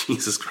like,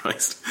 Jesus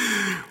Christ.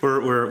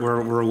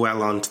 We're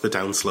well on to the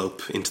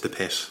downslope into the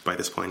pit by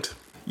this point.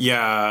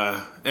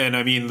 Yeah, and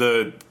I mean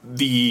the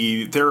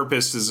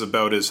therapist is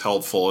about as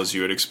helpful as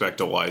you would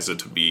expect Eliza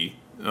to be.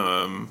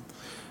 Kind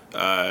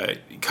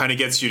of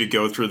gets you to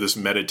go through this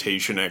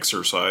meditation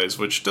exercise,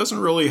 which doesn't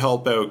really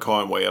help out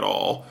Conway at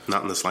all.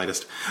 Not in the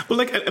slightest. Well,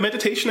 like a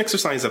meditation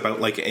exercise about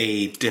like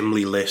a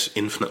dimly lit,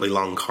 infinitely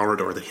long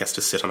corridor that he has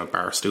to sit on a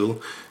bar stool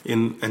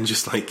in, and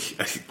just like,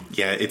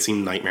 yeah, it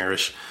seemed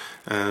nightmarish.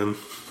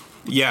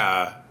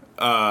 Yeah.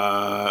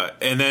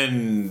 And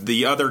then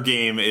the other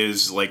game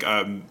is like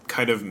a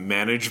kind of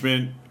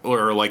management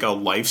or like a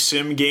life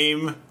sim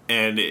game,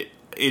 and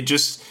it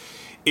just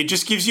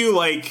gives you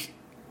like,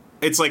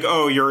 it's like,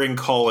 oh, you're in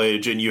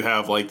college and you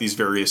have like these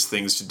various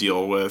things to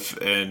deal with,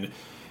 and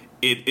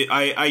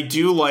I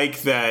do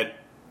like that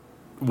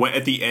when,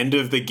 at the end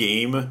of the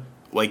game,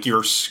 like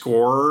your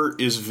score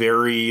is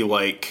very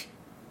like,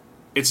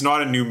 it's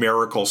not a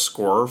numerical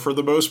score for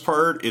the most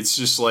part. It's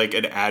just like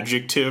an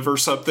adjective or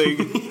something.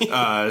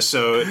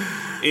 So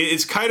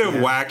it's kind of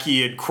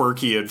wacky and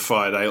quirky and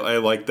fun. I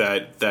like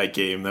that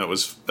game. That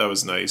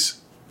was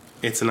nice.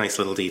 It's a nice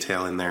little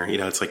detail in there. You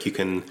know, it's like you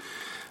can,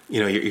 you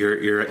know,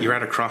 you're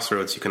at a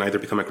crossroads. You can either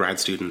become a grad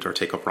student or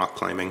take up rock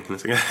climbing. And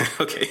it's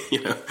like, okay,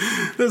 you know,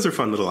 those are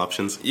fun little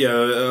options. Yeah,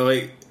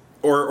 like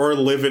or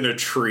live in a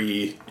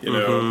tree. You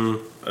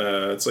know,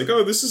 it's like,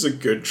 oh, this is a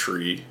good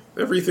tree.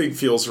 Everything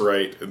feels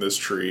right in this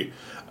tree,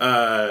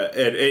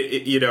 and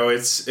it you know,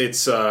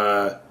 it's.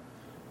 I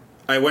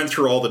went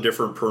through all the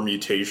different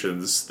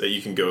permutations that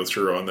you can go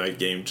through on that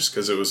game just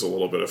because it was a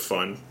little bit of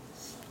fun.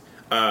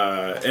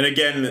 And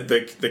again,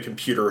 the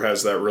computer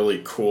has that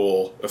really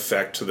cool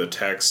effect to the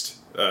text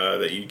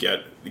that you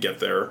get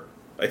there.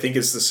 I think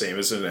it's the same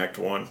as in Act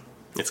 1.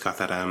 It's got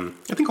that, I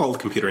think all the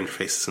computer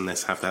interfaces in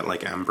this have that,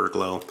 like, amber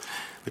glow,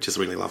 which is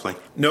really lovely.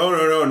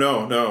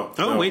 No.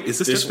 Oh, wait, is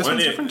this one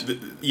different?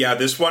 Yeah,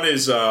 this one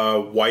is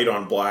white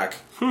on black.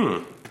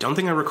 I don't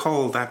think I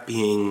recall that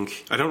being...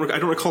 I don't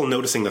recall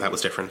noticing that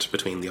was different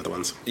between the other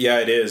ones. Yeah,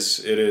 it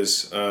is.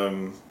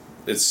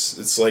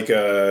 It's like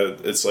a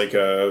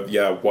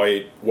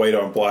white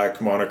on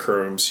black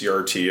monochrome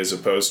CRT as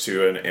opposed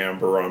to an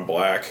amber on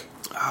black.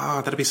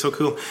 Ah, that'd be so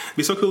cool. It'd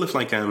be so cool if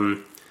like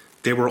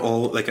they were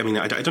all like, I mean,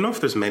 I don't know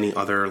if there's many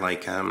other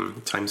like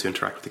times to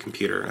interact with the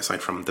computer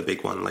aside from the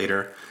big one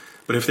later,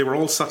 but if they were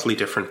all subtly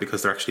different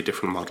because they're actually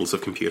different models of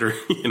computer,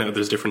 you know,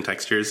 there's different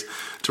textures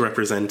to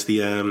represent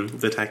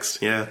the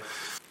text. Yeah,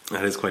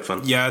 that is quite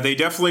fun. Yeah, they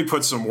definitely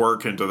put some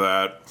work into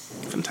that.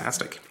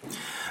 Fantastic.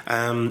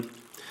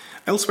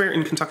 Elsewhere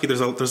in Kentucky,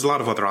 there's a lot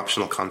of other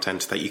optional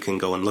content that you can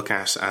go and look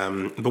at.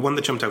 But one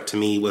that jumped out to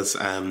me was,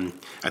 I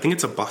think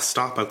it's a bus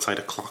stop outside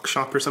a clock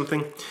shop or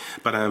something.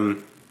 But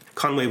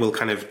Conway will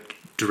kind of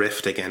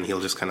drift again. He'll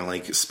just kind of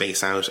like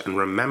space out and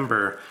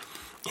remember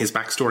his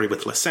backstory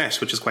with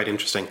Lisette, which is quite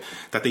interesting.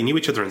 That they knew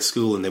each other in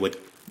school and they would,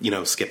 you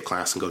know, skip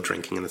class and go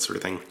drinking and that sort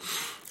of thing.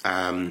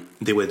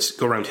 They would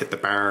go around, hit the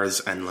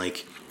bars, and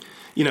like,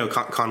 you know,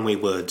 Conway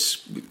would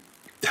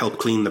help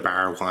clean the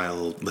bar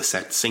while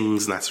Lisette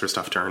sings and that sort of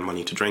stuff to earn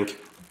money to drink.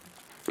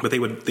 But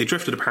they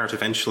drifted apart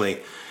eventually,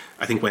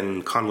 I think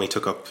when Conway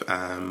took up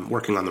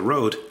working on the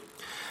road.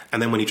 And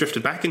then when he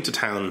drifted back into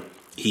town,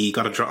 he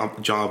got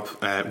a job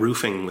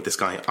roofing with this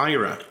guy,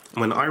 Ira. And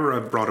when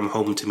Ira brought him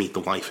home to meet the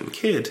wife and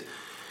kid,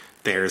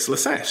 there's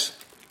Lisette.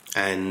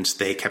 And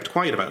they kept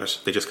quiet about it.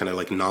 They just kind of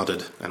like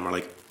nodded and were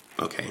like,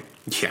 okay,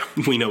 yeah,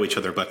 we know each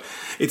other. But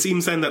it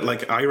seems then that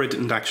like Ira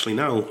didn't actually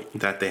know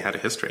that they had a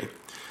history.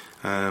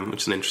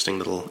 Which is an interesting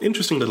little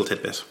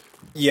tidbit.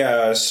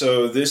 Yeah,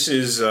 so this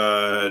is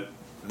a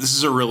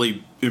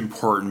really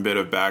important bit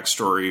of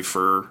backstory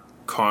for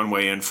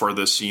Conway and for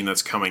the scene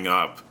that's coming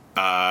up.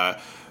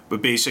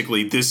 But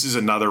basically, this is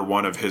another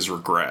one of his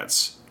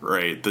regrets,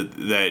 right?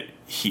 That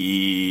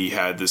he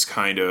had this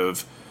kind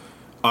of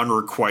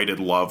unrequited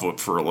love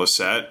for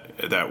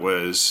Lisette that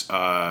was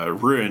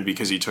ruined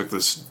because he took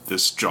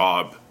this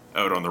job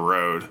out on the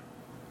road.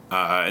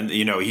 And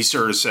you know, he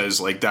sort of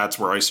says like, that's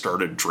where I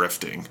started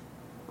drifting.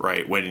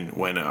 Right, when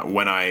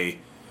I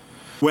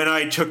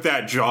took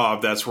that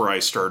job, that's where I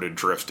started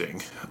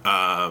drifting,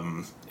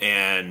 and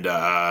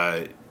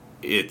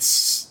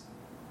it's,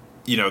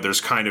 you know, there's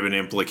kind of an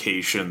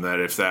implication that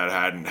if that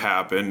hadn't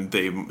happened,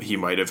 he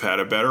might have had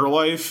a better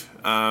life,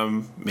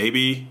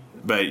 maybe.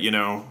 But you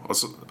know,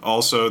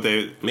 also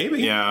they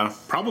maybe, yeah,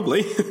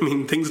 probably. I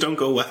mean, things don't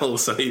go well,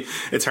 so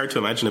it's hard to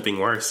imagine it being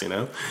worse. You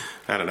know,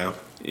 I don't know.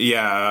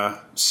 Yeah,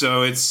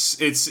 so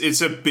it's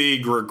a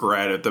big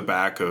regret at the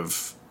back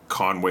of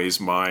Conway's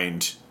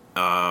mind,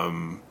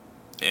 and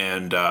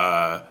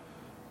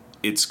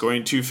it's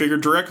going to figure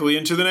directly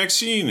into the next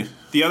scene.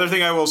 The other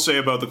thing I will say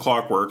about the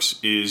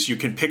Clockworks is you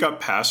can pick up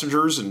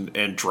passengers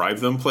and drive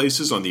them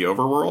places on the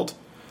overworld.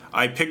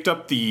 I picked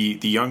up the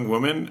young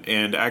woman,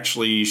 and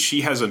actually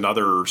she has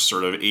another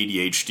sort of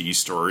ADHD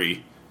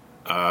story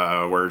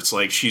where it's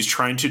like she's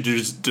trying to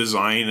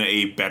design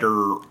a better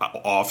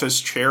office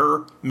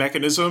chair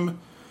mechanism,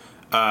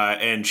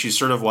 and she's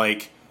sort of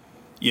like,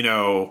 you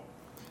know,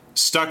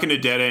 stuck in a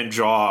dead-end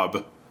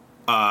job,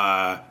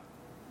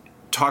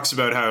 talks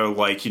about how,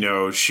 like, you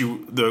know,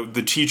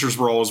 the teachers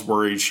were always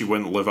worried she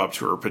wouldn't live up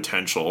to her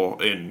potential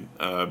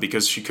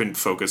because she couldn't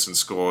focus in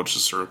school. It's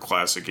just sort of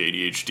classic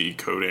ADHD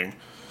coding.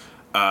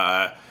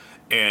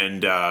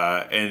 And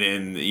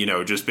you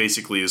know, just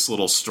basically this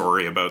little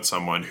story about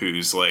someone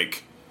who's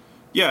like,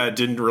 yeah,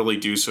 didn't really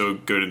do so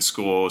good in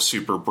school,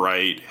 super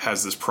bright,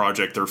 has this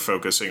project they're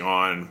focusing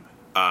on,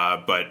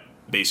 but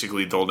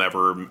basically they'll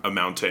never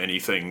amount to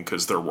anything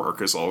because their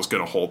work is always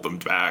going to hold them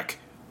back.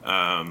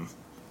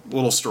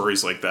 Little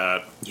stories like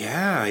that.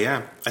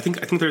 Yeah. I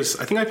think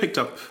I picked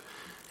up.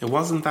 It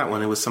wasn't that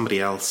one. It was somebody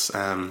else.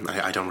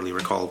 I don't really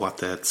recall what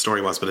the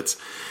story was, but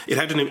it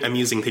had an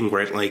amusing thing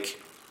where it,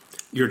 like,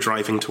 you're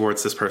driving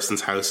towards this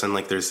person's house and,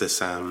 like, there's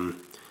this,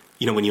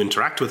 you know, when you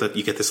interact with it,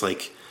 you get this,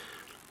 like,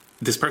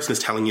 this person is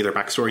telling you their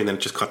backstory and then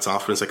it just cuts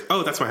off and it's like,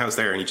 oh, that's my house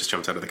there, and he just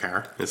jumps out of the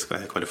car. It's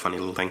quite a funny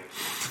little thing.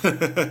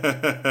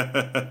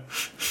 But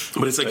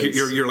it's like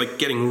you're like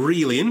getting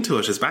really into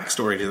it, his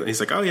backstory. He's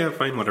like, oh yeah,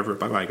 fine, whatever,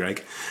 bye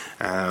Greg.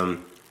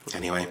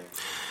 Anyway,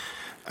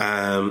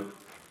 I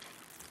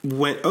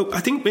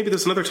think maybe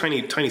there's another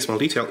tiny small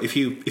detail. If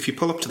you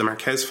pull up to the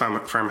Marquez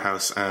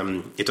farmhouse,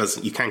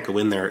 you can't go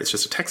in there. It's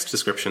just a text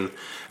description.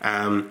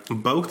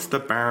 Both the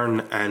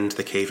barn and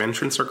the cave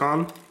entrance are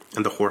gone,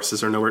 and the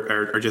horses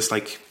are just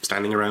like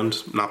standing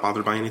around, not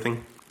bothered by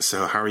anything.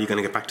 So how are you going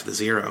to get back to the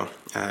zero?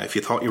 If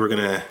you thought you were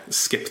going to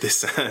skip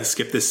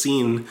this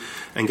scene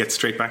and get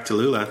straight back to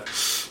Lula,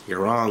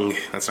 you're wrong.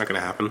 That's not going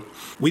to happen.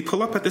 We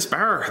pull up at this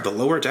bar, the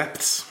Lower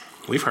Depths.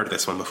 We've heard of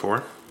this one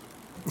before.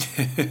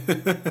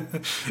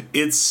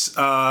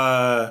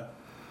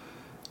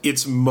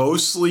 It's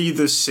mostly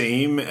the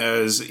same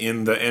as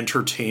in the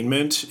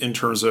entertainment in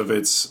terms of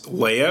its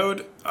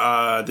layout.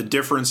 The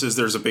difference is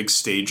there's a big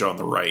stage on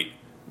the right,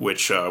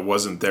 which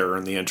wasn't there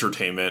in the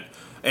entertainment.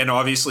 And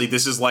obviously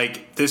this is a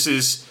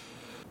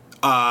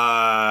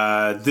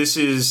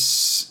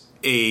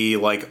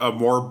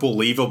more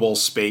believable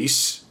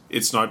space.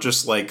 It's not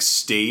just like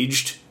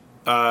staged.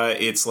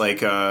 It's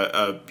like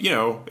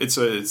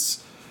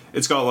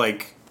it's got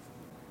like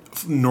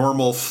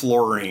normal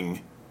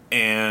flooring,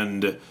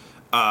 and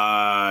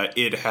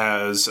it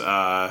has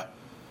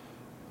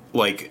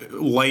like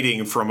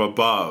lighting from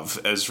above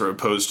as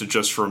opposed to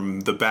just from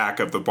the back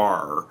of the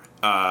bar.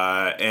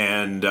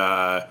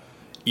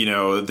 You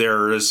know,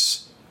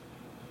 there's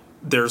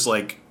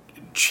like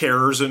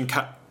chairs and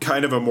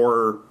kind of a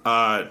more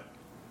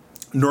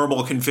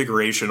normal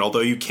configuration,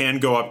 although you can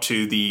go up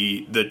to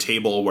the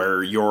table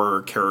where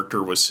your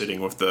character was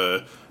sitting with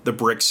the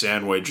brick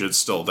sandwich. It's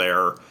still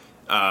there.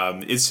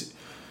 The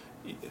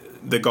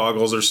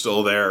goggles are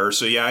still there.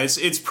 So yeah,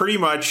 it's pretty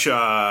much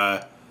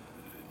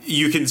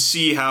you can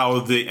see how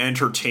the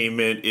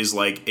entertainment is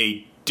like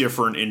a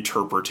different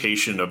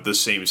interpretation of the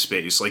same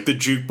space. Like the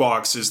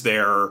jukebox is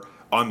there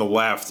on the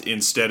left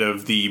instead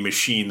of the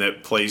machine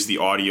that plays the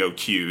audio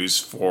cues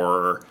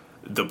for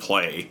the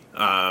play.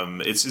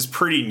 It's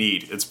pretty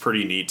neat. It's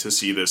pretty neat to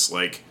see this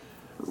like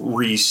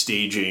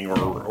restaging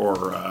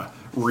or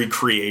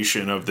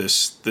recreation of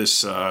this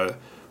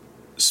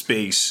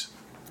space,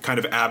 kind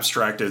of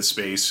abstracted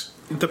space.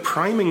 The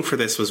priming for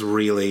this was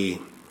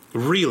really,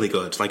 really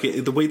good. Like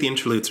the way the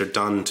interludes are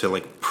done to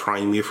like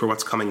prime you for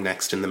what's coming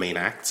next in the main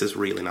acts is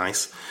really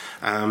nice.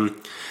 And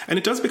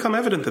it does become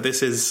evident that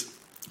this is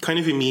kind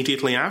of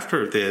immediately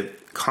after the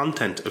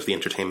content of the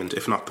entertainment,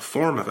 if not the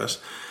form of it.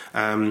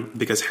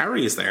 Because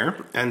Harry is there,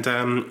 and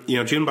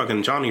Junebug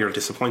and Johnny are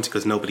disappointed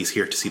because nobody's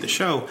here to see the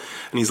show,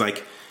 and he's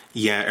like,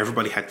 yeah,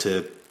 everybody had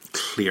to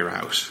clear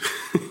out.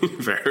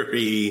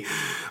 Very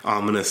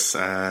ominous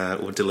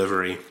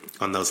delivery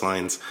on those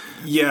lines.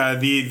 Yeah,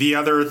 the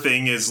other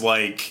thing is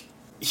like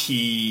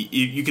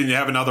you can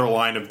have another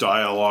line of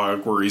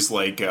dialogue where he's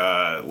like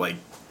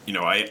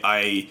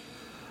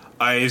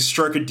I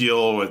struck a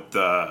deal with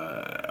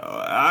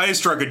I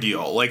struck a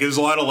deal. Like there's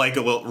a lot of like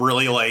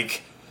really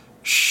like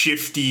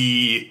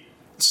shifty,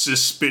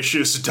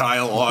 suspicious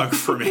dialogue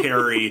from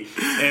Harry,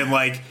 and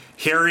like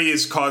Harry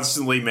is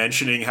constantly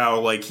mentioning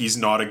how like he's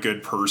not a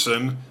good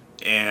person,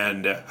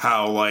 and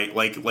how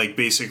like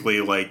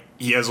basically like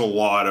he has a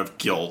lot of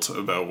guilt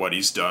about what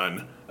he's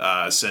done,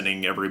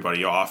 sending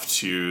everybody off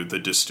to the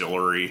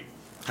distillery.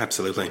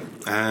 Absolutely.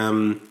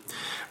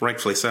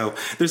 Rightfully so.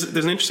 There's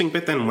an interesting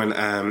bit then when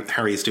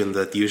Harry is doing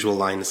the usual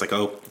line. It's like,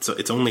 oh, so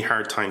it's only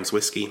hard times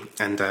whiskey.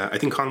 And I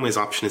think Conway's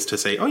option is to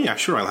say, oh yeah,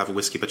 sure, I'll have a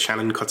whiskey. But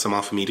Shannon cuts him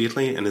off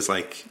immediately and is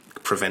like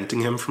preventing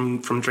him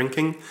from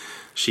drinking.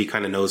 She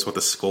kind of knows what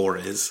the score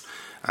is.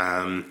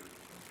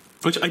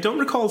 Which I don't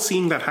recall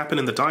seeing that happen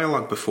in the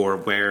dialogue before,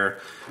 where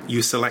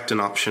you select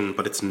an option,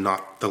 but it's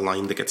not the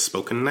line that gets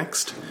spoken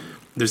next.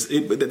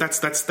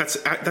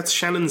 That's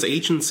Shannon's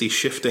agency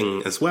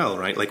shifting as well,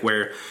 right? Like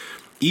where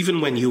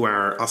even when you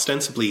are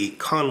ostensibly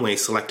Conway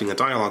selecting a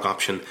dialogue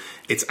option,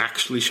 it's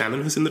actually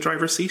Shannon who's in the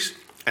driver's seat,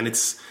 and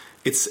it's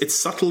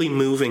subtly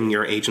moving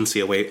your agency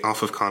away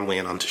off of Conway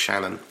and onto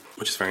Shannon,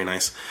 which is very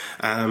nice.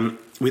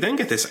 We then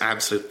get this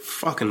absolute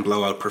fucking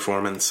blowout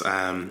performance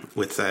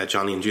with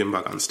Johnny and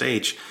Junebug on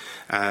stage,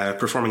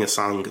 performing a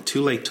song,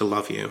 Too Late to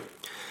Love You.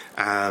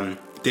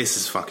 this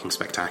is fucking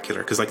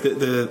spectacular, because like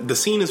the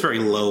scene is very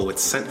low,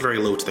 it's set very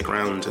low to the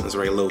ground, and there's a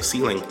very low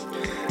ceiling.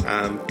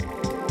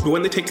 But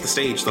when they take to the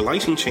stage, the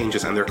lighting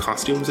changes and their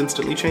costumes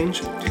instantly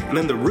change, and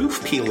then the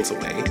roof peels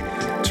away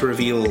to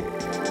reveal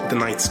the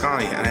night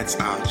sky, and it's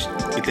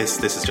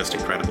this is just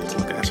incredible to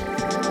look at.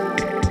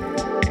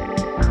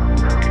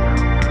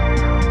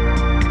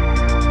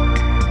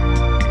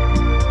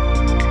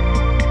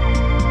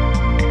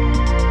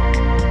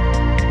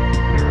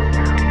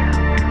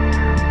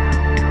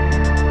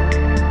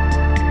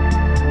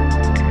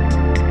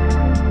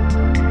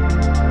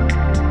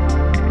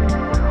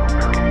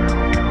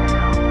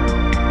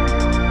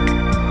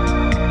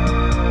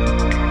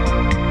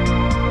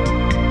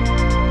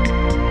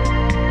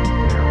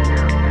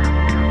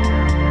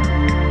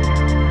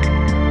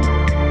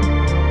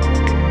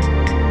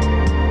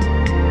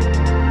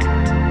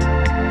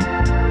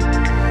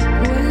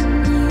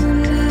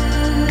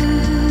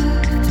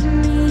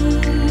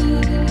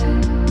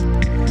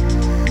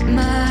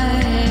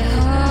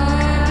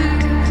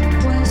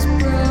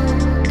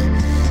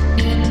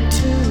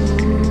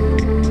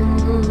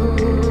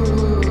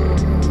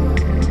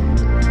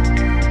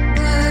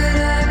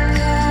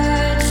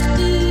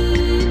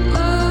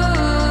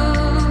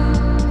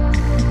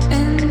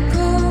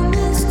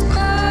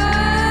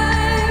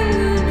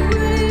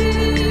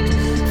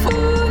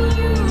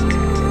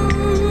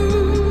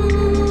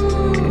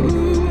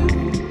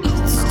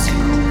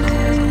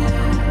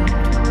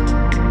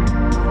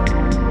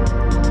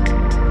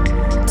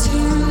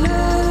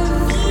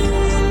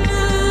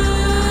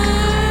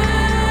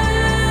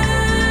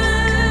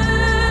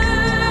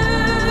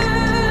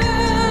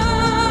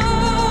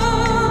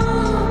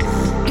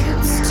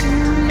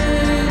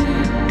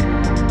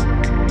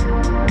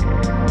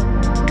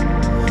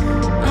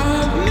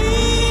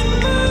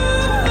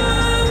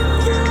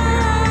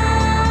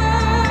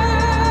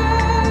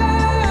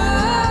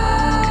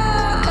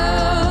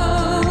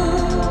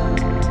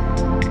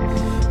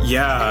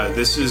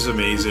 This is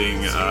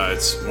amazing.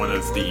 It's one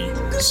of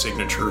the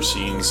signature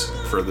scenes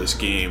for this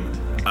game,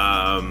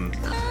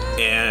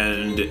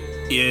 and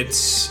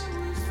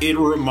it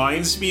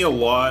reminds me a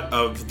lot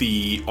of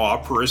the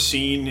opera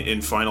scene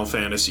in Final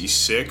Fantasy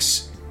VI,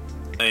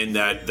 in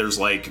that there's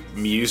like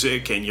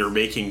music and you're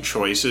making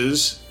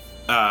choices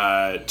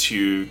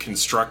to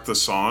construct the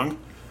song.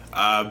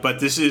 But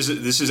this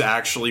is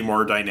actually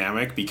more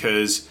dynamic,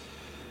 because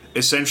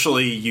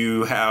essentially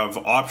you have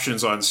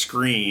options on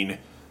screen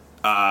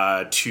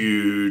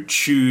to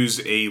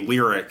choose a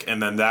lyric,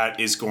 and then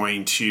that is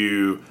going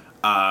to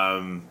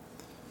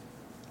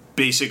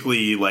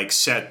basically like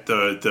set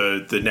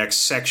the next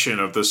section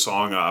of the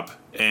song up,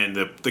 and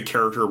the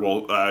character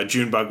will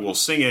Junebug will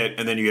sing it,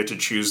 and then you get to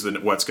choose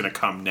what's going to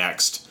come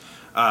next.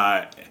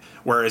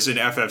 Whereas in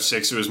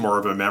FF6 it was more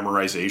of a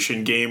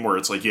memorization game where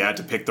it's like you had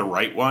to pick the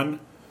right one.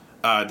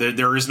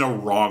 There is no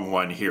wrong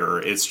one here.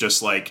 It's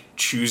just like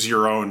choose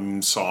your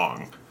own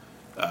song.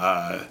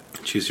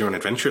 Choose your own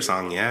adventure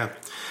song, yeah.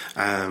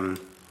 The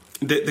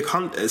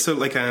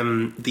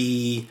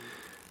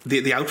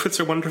outfits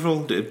are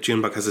wonderful.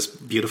 Junebug has this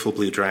beautiful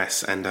blue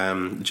dress,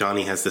 and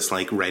Johnny has this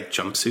like red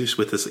jumpsuit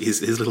with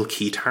his little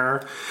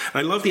keytar. And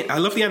I love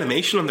the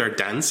animation on their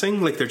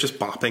dancing. Like they're just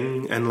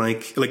bopping, and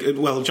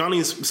well,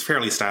 Johnny's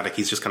fairly static.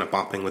 He's just kind of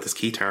bopping with his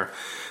keytar,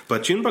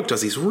 but Junebug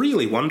does these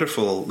really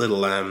wonderful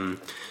little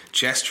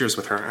gestures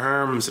with her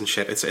arms and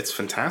shit. It's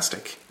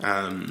fantastic.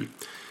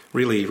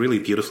 Really, really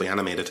beautifully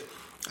animated.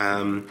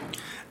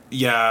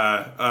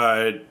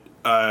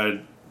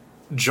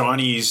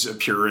 Johnny's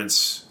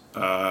appearance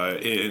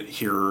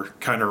here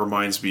kind of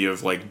reminds me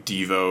of like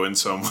Devo in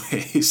some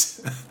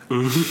ways.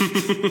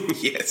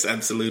 Yes,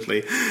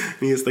 absolutely.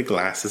 He has the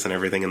glasses and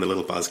everything and the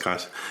little buzz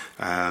cut.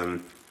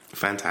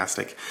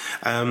 Fantastic.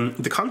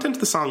 The content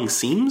of the song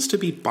seems to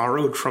be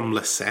borrowed from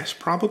Lisette,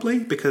 probably,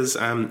 because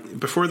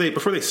before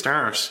they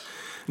start,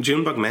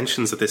 Junebug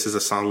mentions that this is a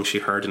song she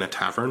heard in a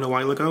tavern a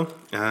while ago.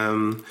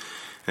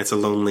 It's a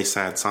lonely,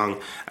 sad song.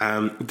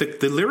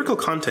 The lyrical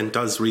content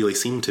does really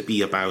seem to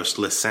be about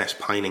Lisette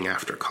pining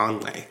after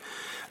Conway,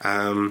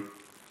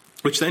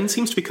 which then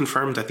seems to be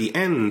confirmed at the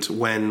end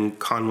when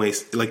Conway,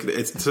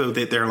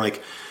 they're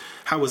like,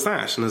 "How was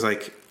that?" And I was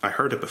like, "I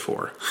heard it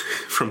before,"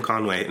 from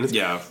Conway. And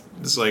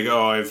it's like,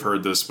 "Oh, I've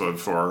heard this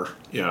before."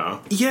 Yeah,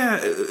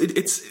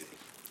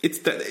 It's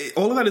that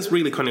all of that is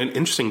really kind of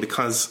interesting,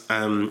 because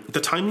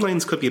the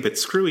timelines could be a bit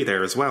screwy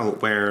there as well.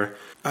 Where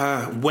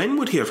when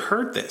would he have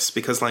heard this?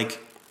 Because like,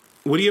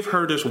 would he have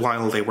heard it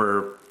while they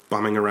were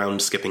bombing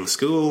around, skipping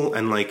school,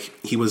 and like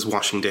he was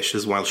washing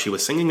dishes while she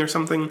was singing or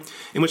something?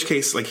 In which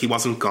case, like, he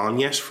wasn't gone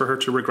yet for her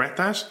to regret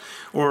that,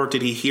 or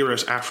did he hear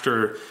it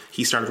after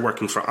he started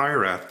working for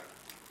Ira?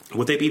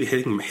 Would they be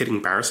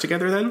hitting bars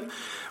together then,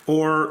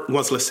 or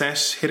was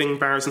Lisette hitting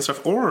bars and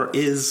stuff, or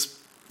is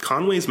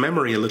Conway's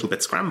memory a little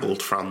bit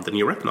scrambled from the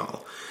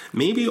Neuropnol?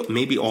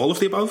 Maybe all of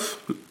the above,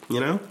 you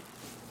know?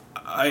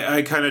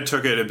 I kind of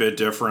took it a bit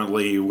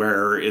differently,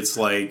 where it's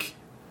like,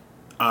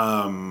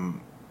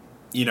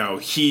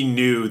 he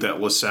knew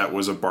that Lisette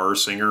was a bar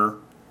singer,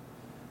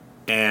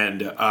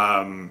 and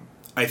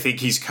I think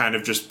he's kind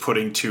of just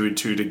putting two and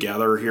two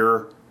together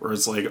here, where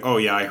it's like, oh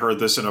yeah, I heard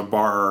this in a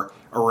bar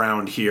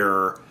around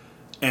here,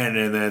 and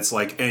then it's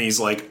like, and he's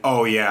like,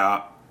 oh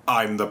yeah,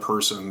 I'm the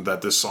person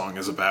that this song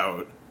is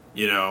about.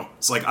 You know,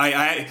 it's like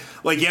I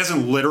like he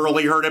hasn't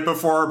literally heard it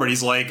before, but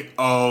he's like,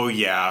 oh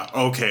yeah,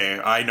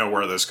 okay, I know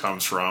where this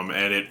comes from,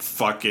 and it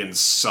fucking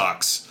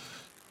sucks.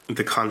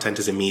 The content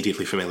is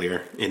immediately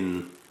familiar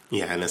in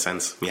a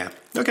sense. Yeah,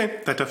 okay,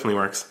 that definitely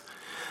works.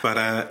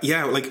 But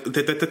yeah, like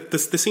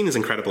the scene is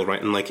incredible,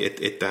 right? And like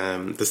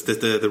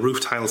the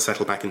roof tiles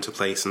settle back into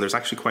place, and there's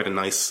actually quite a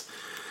nice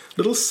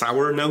little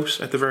sour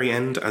note at the very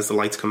end as the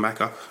lights come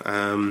back up,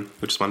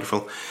 which is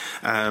wonderful.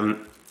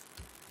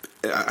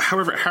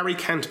 However, Harry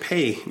can't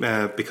pay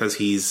because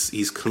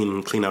he's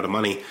clean out of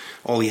money.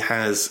 All he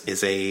has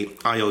is a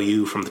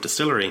IOU from the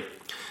distillery,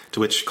 to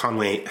which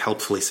Conway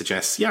helpfully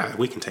suggests, "Yeah,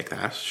 we can take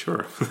that,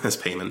 sure, as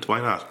payment.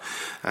 Why not?"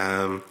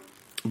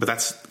 But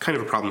that's kind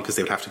of a problem because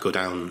they would have to go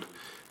down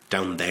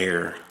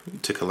there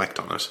to collect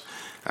on it.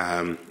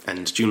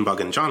 And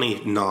Junebug and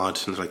Johnny nod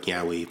and they're like,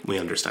 "Yeah, we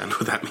understand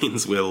what that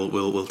means.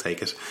 We'll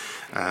take it."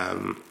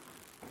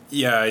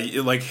 Yeah,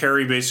 like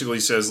Harry basically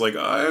says, like,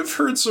 I've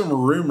heard some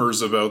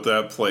rumors about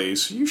that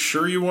place. You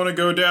sure you want to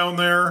go down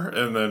there?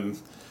 And then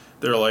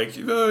they're like,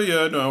 oh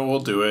yeah, no,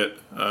 we'll do it.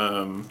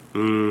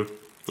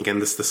 Again,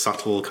 the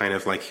subtle kind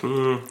of like,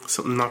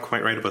 something not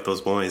quite right about those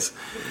boys.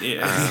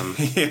 Yeah,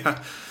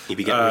 yeah. You'd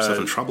be getting yourself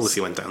in trouble if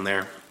you went down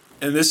there.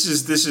 And this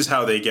is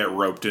how they get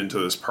roped into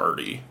this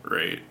party,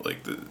 right?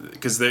 Like,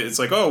 because it's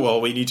like, oh well,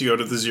 we need to go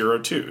to the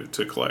 02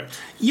 to collect.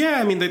 Yeah,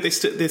 I mean, they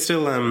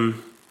still.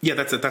 Yeah,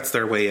 that's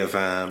their way of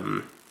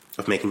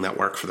making that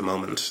work for the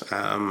moment.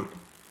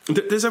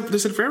 There's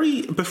a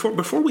very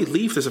before we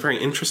leave, there's a very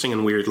interesting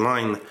and weird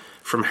line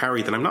from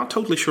Harry that I'm not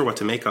totally sure what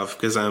to make of,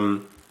 because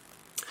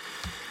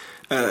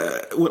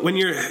when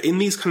you're in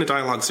these kind of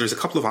dialogues, there's a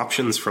couple of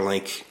options for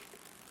like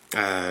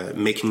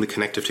making the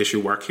connective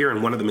tissue work here,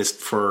 and one of them is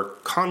for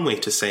Conway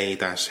to say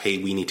that, hey,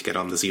 we need to get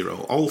on the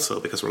 0 also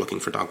because we're looking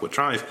for Dogwood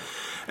Drive,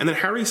 and then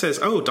Harry says,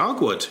 oh,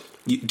 Dogwood,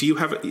 do you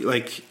have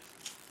like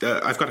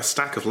I've got a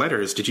stack of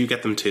letters. Did you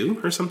get them too,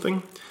 or something?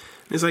 And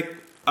he's like,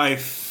 I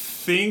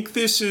think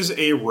this is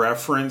a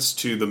reference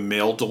to the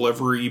mail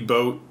delivery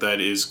boat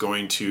that is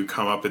going to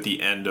come up at the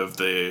end of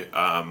the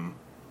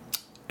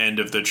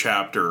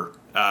chapter,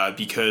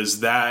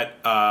 because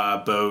that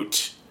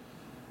boat,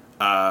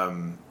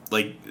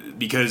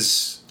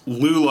 because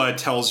Lula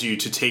tells you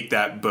to take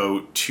that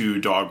boat to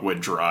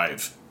Dogwood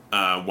Drive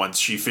once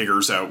she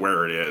figures out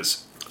where it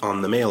is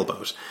on the mail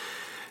boat.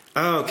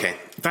 Okay,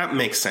 that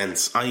makes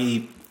sense.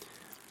 I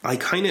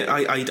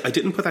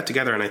didn't put that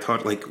together, and I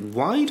thought, like,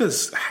 why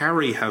does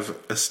Harry have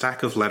a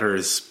stack of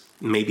letters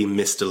maybe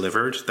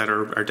misdelivered that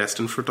are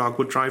destined for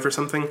Dogwood Drive or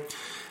something?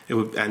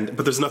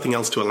 But there's nothing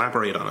else to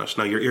elaborate on it.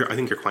 No, I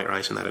think you're quite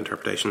right in that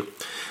interpretation.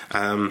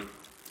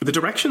 The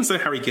directions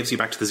that Harry gives you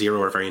back to the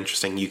 0 are very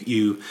interesting.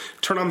 You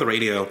turn on the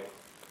radio,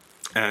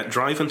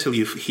 drive until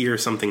you hear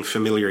something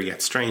familiar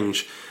yet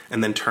strange,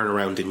 and then turn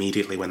around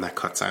immediately when that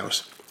cuts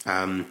out.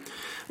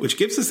 Which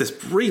gives us this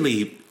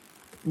really,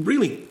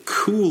 really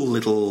cool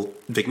little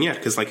vignette,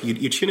 because like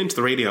you tune into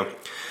the radio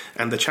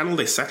and the channel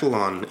they settle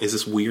on is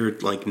this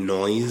weird like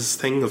noise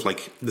thing of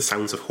like the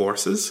sounds of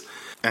horses,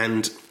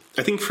 and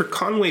I think for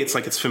Conway it's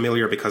like it's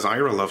familiar because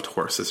Ira loved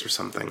horses or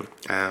something.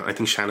 I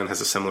think Shannon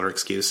has a similar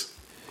excuse.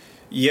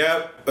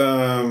 Yeah,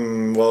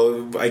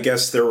 well, I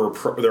guess there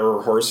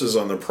were horses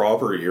on the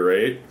property,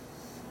 right?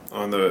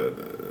 On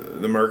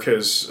the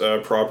Marquez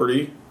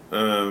property.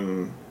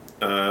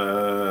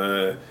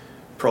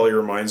 Probably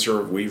reminds her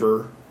of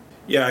Weaver.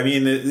 Yeah, I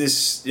mean,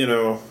 this, you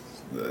know,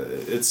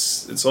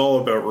 it's all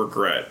about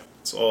regret.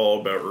 It's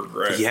all about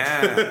regret.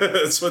 Yeah.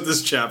 That's what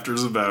this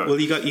chapter's about. Well,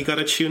 you got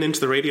to tune into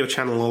the radio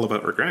channel all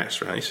about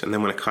regret, right? And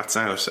then when it cuts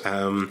out,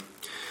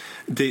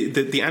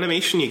 the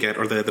animation you get,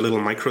 or the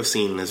little micro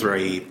scene, is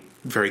very,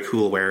 very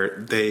cool, where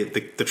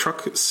the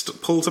truck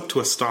pulls up to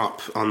a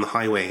stop on the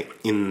highway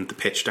in the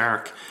pitch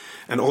dark,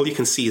 and all you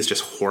can see is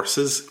just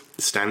horses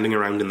standing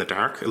around in the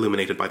dark,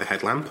 illuminated by the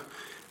headlamp,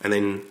 and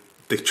then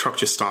the truck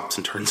just stops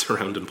and turns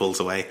around and pulls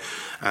away.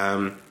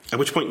 At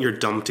which point you're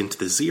dumped into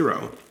the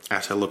 0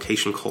 at a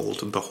location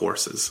called The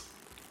Horses.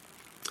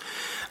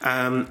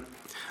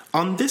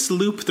 On this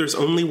loop, there's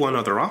only one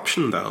other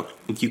option, though.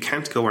 You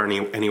can't go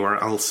anywhere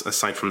else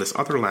aside from this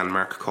other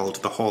landmark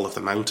called the Hall of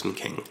the Mountain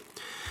King.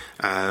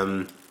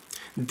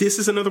 This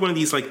is another one of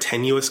these like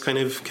tenuous kind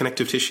of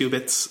connective tissue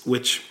bits,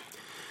 which,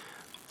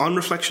 on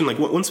reflection, like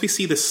once we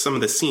see some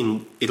of the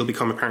scene, it'll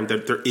become apparent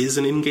that there is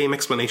an in-game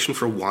explanation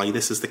for why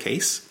this is the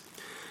case.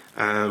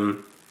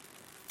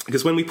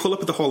 Because when we pull up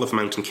at the Hall of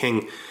Mountain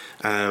King,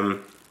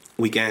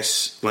 we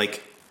get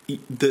like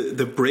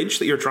the bridge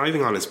that you're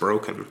driving on is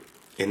broken,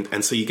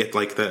 and so you get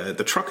like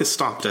the truck is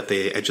stopped at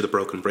the edge of the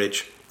broken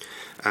bridge,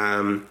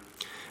 and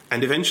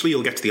eventually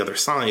you'll get to the other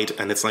side,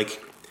 and it's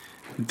like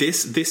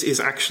this is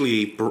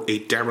actually a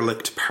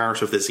derelict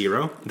part of the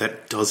 0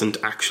 that doesn't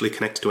actually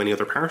connect to any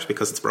other part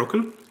because it's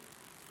broken.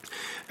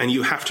 and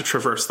you have to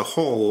traverse the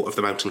hall of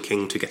the Mountain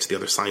King to get to the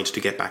other side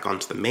to get back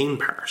onto the main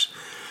part.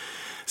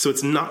 So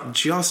it's not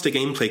just a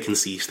gameplay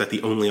conceit that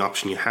the only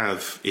option you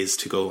have is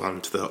to go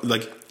on to the...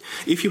 Like,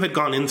 if you had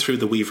gone in through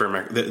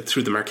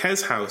through the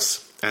Marquez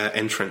house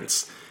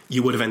entrance,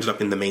 you would have ended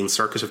up in the main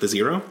circuit of the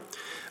Zero.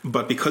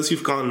 But because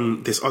you've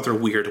gone this other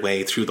weird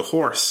way through the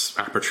horse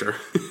aperture,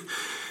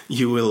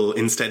 you will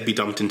instead be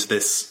dumped into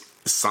this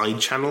side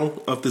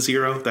channel of the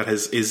Zero that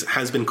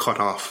has been cut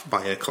off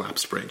by a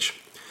collapsed bridge.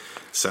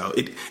 So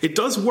it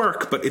does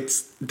work, but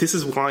this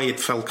is why it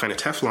felt kind of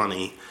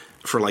Teflon-y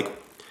for, like,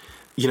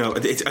 you know,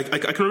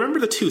 I can remember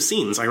the two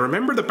scenes. I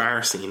remember the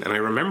bar scene, and I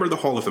remember the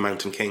Hall of the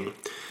Mountain King.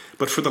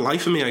 But for the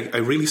life of me, I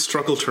really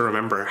struggle to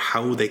remember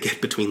how they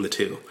get between the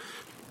two.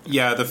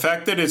 Yeah, the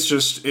fact that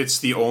it's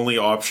the only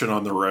option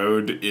on the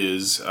road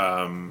is,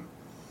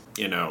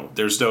 you know,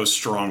 there's no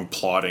strong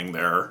plotting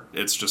there.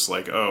 It's just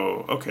like,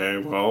 oh, okay,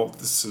 well,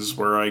 this is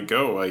where I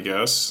go, I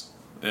guess.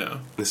 Yeah.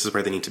 This is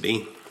where they need to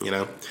be, you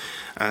know.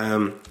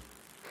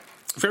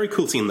 Very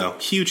cool scene, though.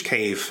 Huge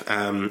cave,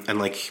 and,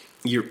 like,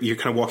 you're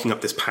kind of walking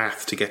up this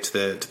path to get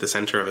to the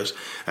center of it.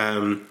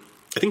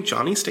 I think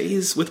Johnny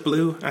stays with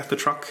Blue at the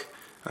truck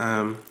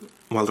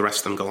while the rest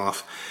of them go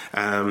off.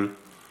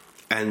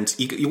 And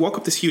you walk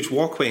up this huge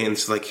walkway, and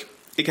it's like,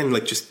 again,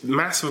 like, just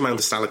massive amount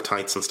of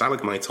stalactites and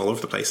stalagmites all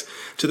over the place.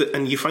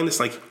 And you find this,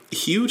 like,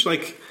 huge,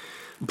 like,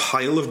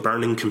 pile of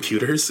burning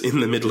computers in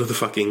the middle of the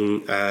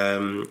fucking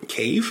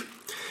cave.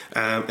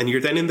 And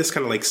you're then in this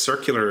kind of, like,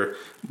 circular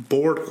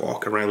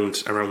boardwalk around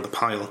the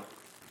pile.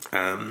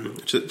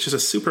 Just a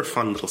super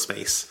fun little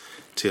space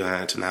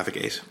to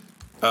navigate.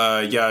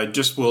 Yeah, I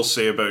just will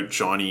say about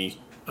Johnny,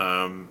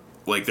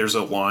 like, there's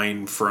a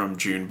line from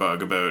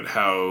Junebug about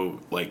how,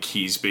 like,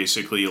 he's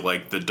basically,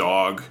 like, the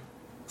dog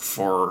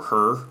for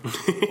her.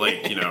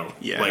 Like, you know,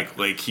 yeah.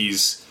 like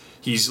he's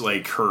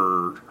like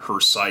her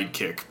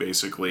sidekick,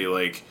 basically.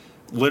 Like,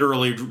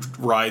 literally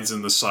rides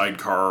in the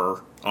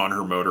sidecar on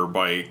her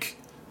motorbike,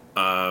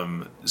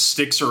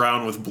 sticks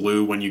around with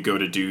Blue when you go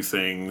to do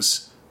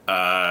things,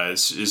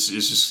 is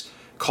just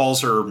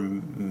calls her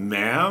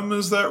ma'am,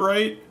 is that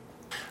right?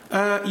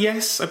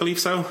 Yes, I believe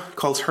so.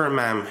 Calls her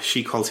ma'am.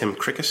 She calls him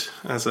Cricket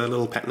as a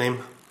little pet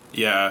name.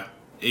 Yeah.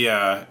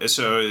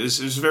 So it's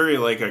very,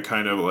 like, a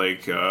kind of,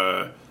 like,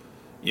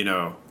 you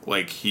know,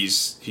 like,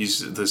 he's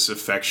this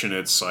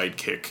affectionate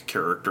sidekick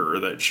character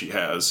that she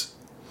has.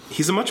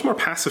 He's a much more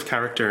passive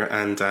character,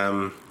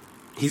 and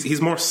he's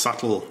more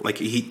subtle. Like,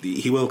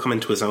 he will come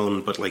into his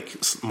own, but, like,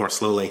 more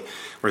slowly.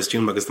 Whereas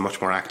Junebug is the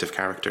much more active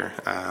character.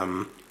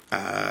 And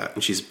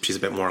she's a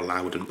bit more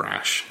loud and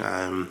brash.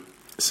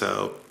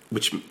 So.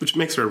 Which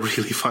makes her a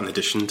really fun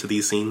addition to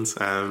these scenes.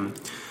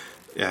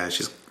 Yeah,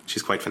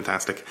 she's quite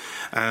fantastic.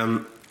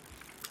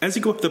 As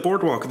you go up the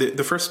boardwalk,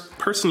 the first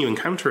person you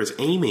encounter is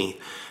Amy,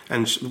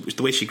 and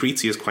the way she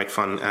greets you is quite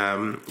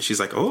fun.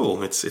 She's like,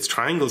 "Oh, it's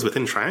triangles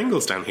within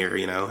triangles down here,"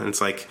 you know, and it's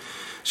like,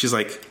 she's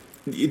like,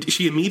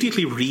 she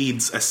immediately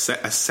reads a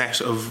set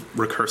of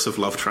recursive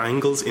love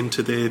triangles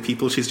into the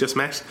people she's just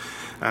met.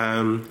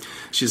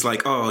 She's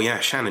like, "Oh yeah,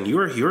 Shannon,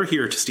 you're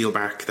here to steal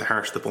back the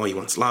heart of the boy you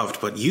once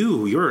loved, but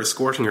you're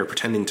escorting her,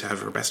 pretending to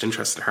have her best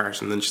interest at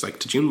heart." And then she's like,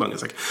 to Junebug,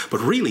 is like, "But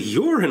really,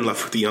 you're in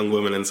love with the young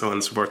woman," and so on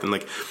and so forth. And,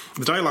 like,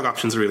 the dialogue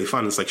options are really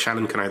fun. It's like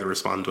Shannon can either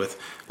respond with,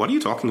 "What are you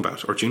talking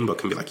about?" or Junebug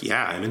can be like,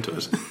 "Yeah, I'm into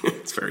it."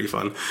 It's very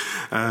fun.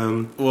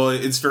 Well,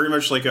 it's very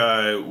much like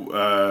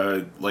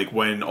like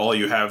when all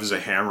you have is a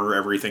hammer,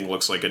 everything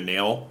looks like a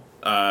nail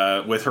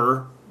with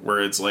her. Where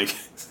it's like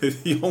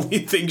the only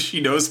thing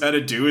she knows how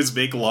to do is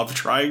make love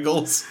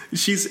triangles.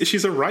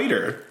 She's a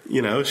writer,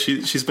 you know.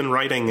 She's been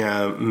writing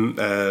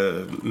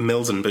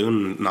Mills and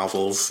Boon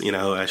novels. You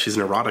know, she's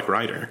an erotic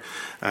writer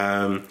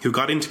who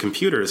got into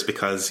computers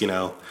because, you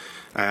know,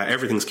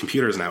 everything's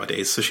computers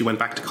nowadays. So she went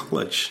back to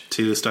college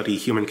to study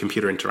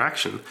human-computer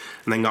interaction,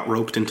 and then got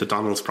roped into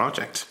Donald's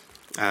project.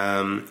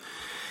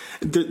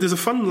 There's a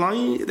fun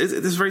line.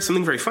 There's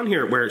something very fun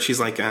here where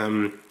she's like.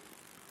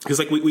 Because,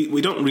 like,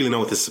 we don't really know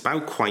what this is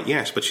about quite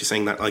yet, but she's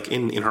saying that, like,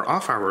 in her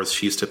off hours,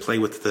 she used to play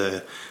with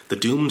the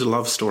doomed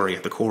love story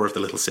at the core of the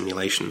little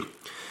simulation.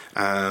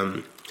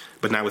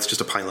 But now it's just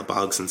a pile of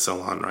bugs and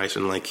so on, right?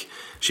 And, like,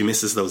 she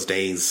misses those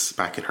days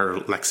back in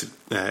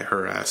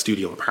her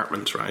studio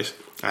apartment, right?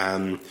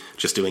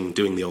 Just doing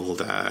the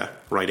old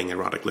writing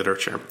erotic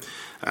literature.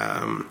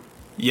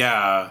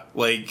 Yeah,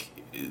 like,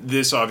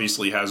 this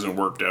obviously hasn't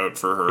worked out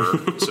for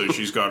her, so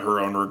she's got her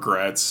own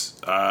regrets.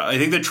 I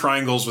think the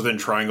triangles within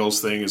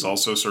triangles thing is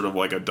also sort of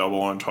like a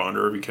double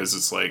entendre, because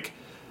it's like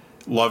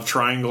love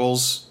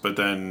triangles, but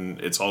then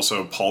it's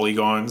also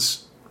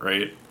polygons,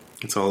 right?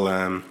 It's all,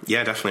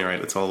 yeah, definitely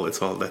right. It's all.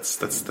 That's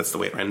the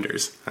way it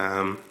renders.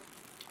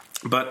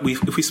 But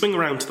if we swing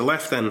around to the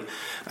left, then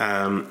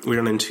we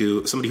run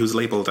into somebody who's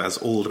labelled as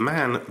Old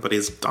Man, but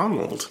is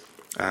Donald.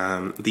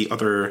 The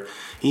other,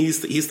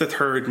 he's the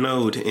third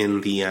node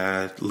in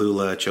the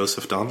Lula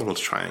Joseph Donald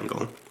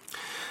triangle.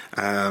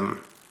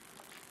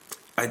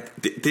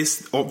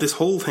 This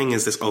whole thing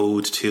is this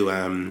ode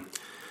to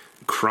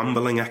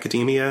crumbling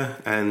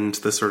academia and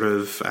the sort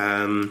of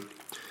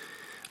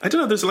I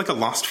don't know, there's like a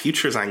lost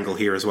futures angle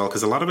here as well,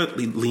 because a lot of it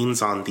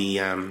leans on the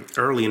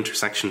early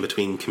intersection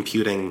between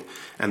computing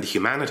and the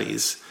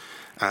humanities.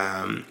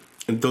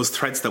 Those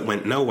threads that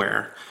went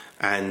nowhere,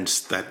 and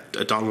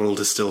that Donald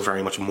is still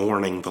very much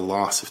mourning the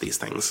loss of these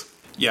things.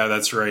 Yeah,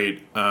 that's right.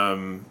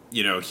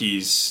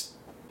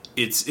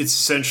 It's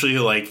essentially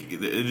like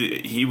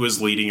he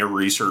was leading a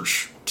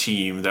research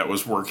team that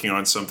was working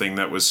on something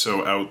that was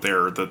so out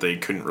there that they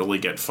couldn't really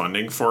get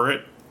funding for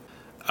it.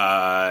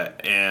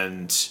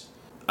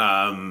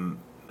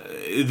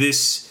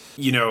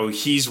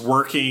 He's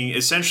working,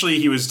 essentially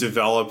he was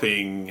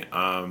developing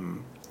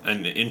an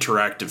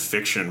interactive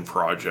fiction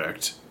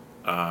project.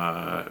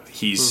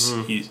 He's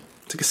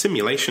It's like a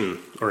simulation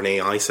or an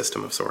AI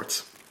system of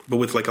sorts, but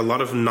with like a lot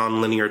of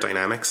non-linear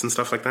dynamics and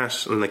stuff like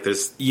that. And like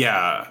there's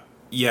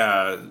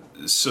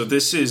so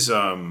this is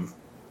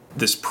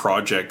this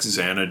project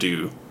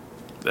Xanadu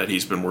that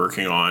he's been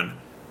working on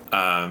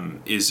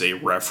is a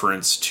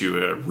reference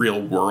to a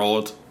real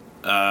world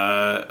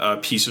a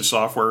piece of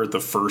software, the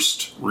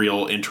first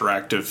real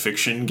interactive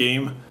fiction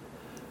game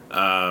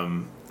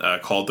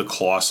called The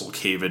Colossal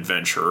Cave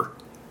Adventure,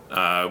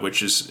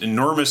 which is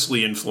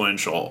enormously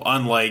influential,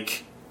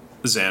 unlike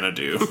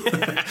Xanadu.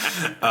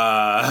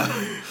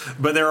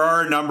 But there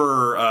are a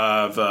number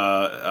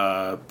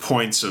of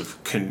points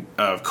of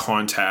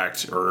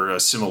contact or a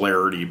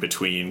similarity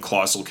between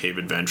Colossal Cave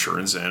Adventure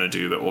and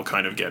Xanadu that we'll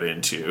kind of get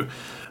into.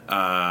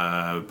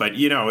 But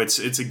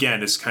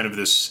it's kind of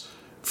this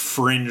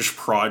fringe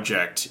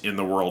project in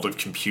the world of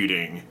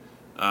computing.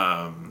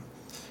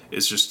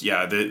 It's just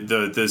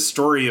the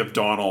story of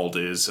Donald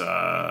is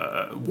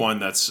one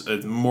that's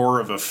more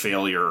of a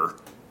failure,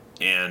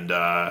 and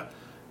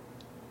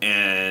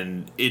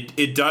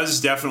it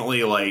does definitely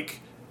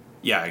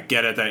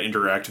get at that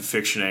interactive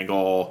fiction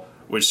angle,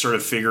 which sort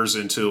of figures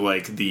into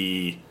like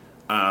the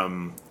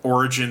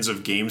origins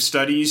of game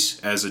studies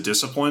as a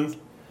discipline,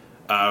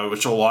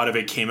 which a lot of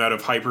it came out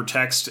of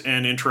hypertext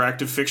and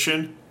interactive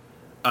fiction.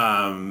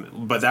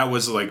 But that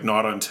was like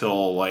not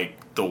until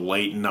like the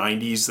late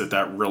 90s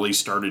that really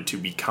started to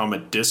become a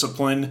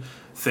discipline,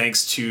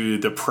 thanks to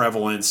the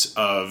prevalence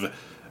of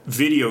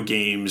video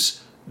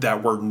games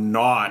that were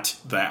not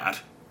that.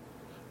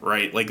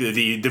 Right, like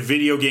the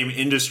video game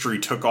industry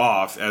took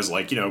off as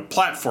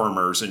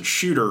platformers and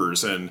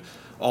shooters and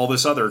all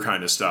this other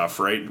kind of stuff,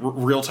 right?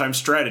 Real-time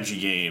strategy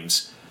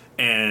games.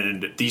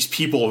 And these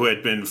people who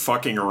had been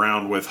fucking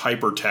around with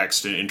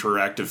hypertext and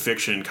interactive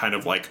fiction kind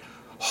of like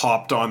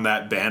hopped on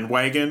that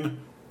bandwagon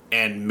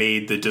and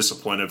made the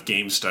discipline of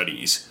game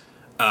studies.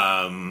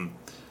 But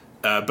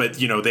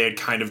they had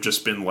kind of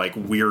just been like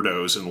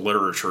weirdos in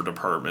literature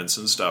departments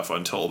and stuff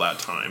until that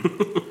time.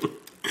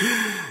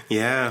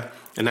 Yeah.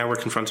 And now we're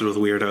confronted with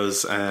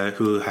weirdos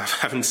who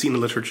haven't seen a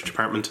literature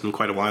department in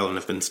quite a while and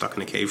have been stuck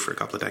in a cave for a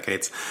couple of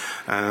decades.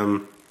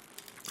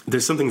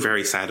 There's something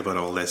very sad about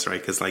all this, right?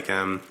 Because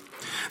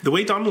the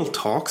way Donald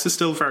talks is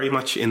still very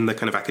much in the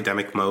kind of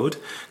academic mode.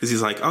 Because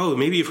he's like, oh,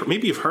 maybe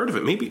you've heard of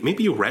it.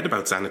 Maybe you read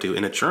about Xanadu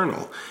in a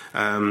journal.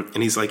 And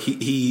he's like,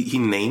 he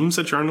names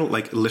a journal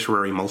like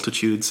Literary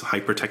Multitudes,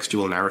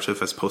 Hypertextual Narrative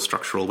as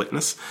Post-Structural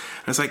Witness.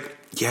 And it's like,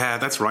 yeah,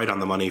 that's right on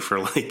the money for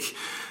like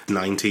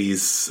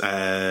 90s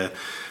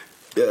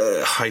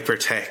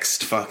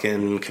hypertext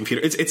fucking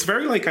computer. It's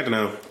very like, I don't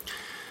know,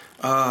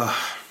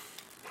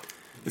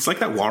 it's like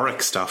that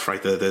Warwick stuff, right?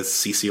 The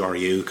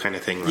CCRU kind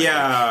of thing, right?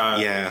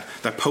 Yeah,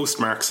 that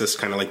post-Marxist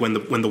kind of like when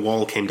the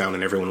wall came down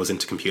and everyone was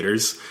into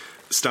computers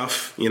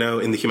stuff,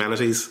 in the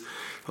humanities.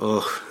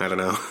 Oh, I don't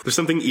know. There's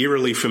something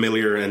eerily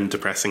familiar and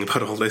depressing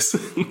about all this.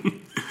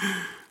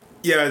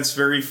 Yeah, it's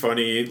very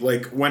funny.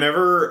 Like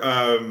whenever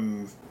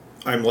I'm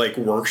like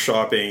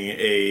workshopping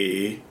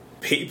a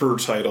paper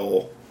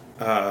title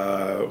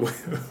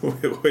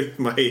with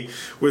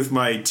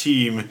my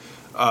team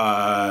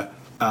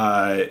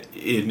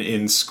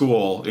in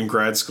school, in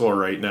grad school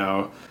right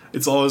now,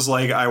 it's always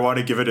like I want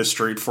to give it a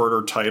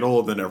straightforward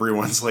title, and then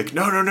everyone's like,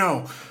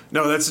 no,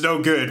 that's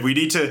no good. We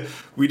need to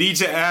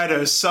add a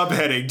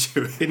subheading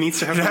to it. It needs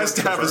to have. It has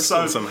to have a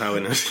sub somehow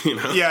in it.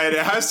 Yeah, it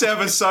has to have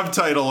a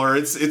subtitle, or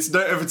it's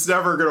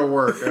never gonna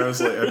work. And I'm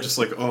just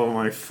like, oh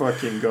my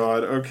fucking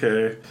god.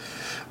 Okay,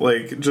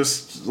 I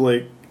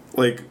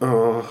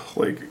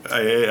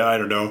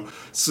don't know.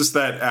 It's just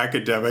that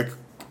academic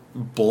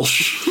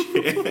bullshit.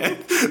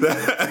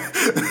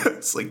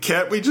 It's like,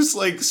 can't we just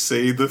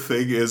say the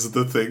thing is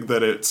the thing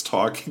that it's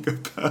talking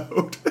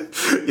about?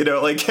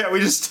 Can't we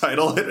just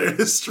title it in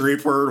a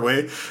straightforward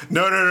way?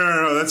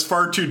 No, that's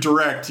far too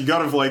direct. You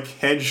gotta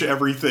hedge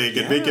everything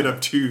and make it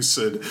obtuse,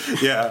 and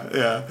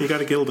yeah. You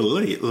gotta gild the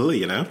lily,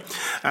 you know.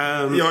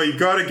 You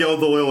gotta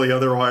gild the lily,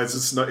 otherwise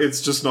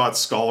it's just not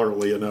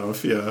scholarly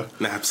enough. Yeah,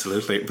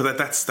 absolutely. But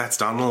that's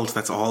Donald.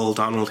 That's all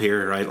Donald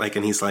here, right?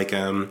 And he's like,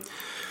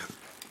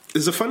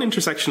 there's a fun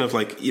intersection of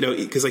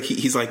because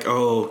he's like,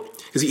 oh,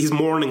 because he's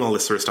mourning all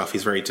this sort of stuff.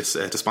 He's very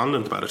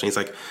despondent about it, and he's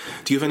like,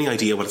 do you have any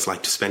idea what it's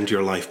like to spend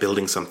your life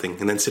building something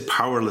and then sit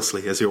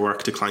powerlessly as your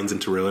work declines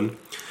into ruin?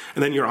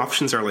 And then your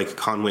options are like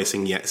Conway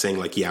saying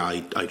like, yeah,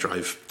 I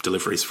drive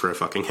deliveries for a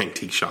fucking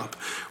antique shop,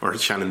 or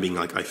Shannon being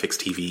like, I fix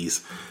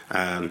TVs,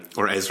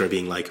 or Ezra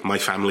being like, my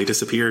family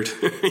disappeared.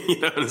 You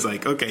know, and it's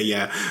like, okay,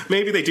 yeah,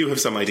 maybe they do have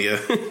some idea.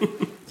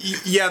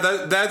 Yeah,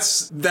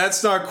 that's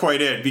not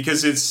quite it,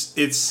 because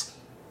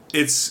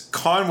it's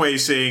Conway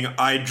saying,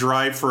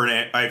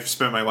 I've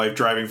spent my life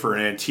driving for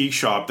an antique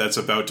shop that's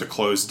about to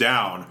close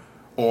down,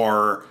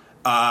 or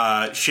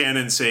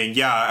Shannon saying,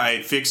 yeah,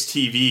 I fix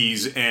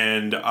TVs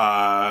and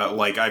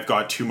like I've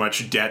got too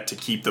much debt to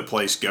keep the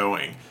place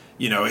going,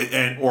 you know,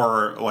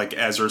 or like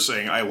Ezra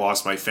saying, I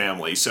lost my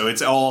family. So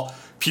it's all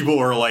people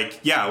are like,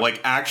 yeah, like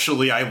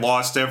actually I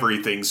lost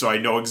everything, so I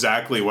know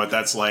exactly what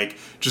that's like,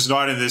 just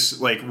not in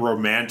this like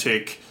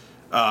romantic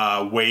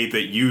way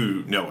that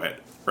you know it,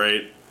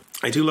 right?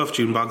 I do love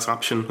Junebog's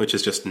option, which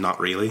is just not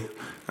really.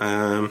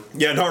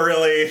 Yeah, not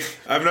really.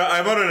 I'm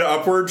on an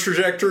upward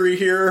trajectory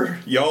here,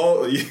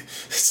 y'all.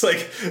 It's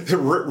like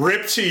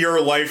rip to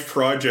your life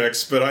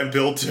projects, but I'm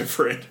built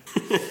different.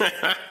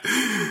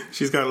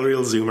 She's got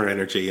real Zoomer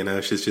energy, you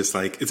know. She's just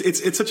like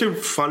it's such a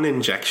fun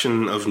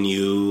injection of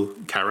new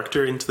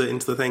character into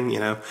the thing, you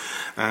know.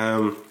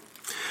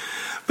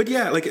 But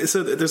yeah, like,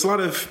 so there's a lot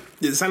of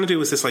Xanadu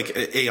was this like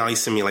AI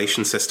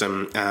simulation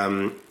system.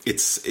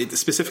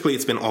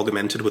 It's been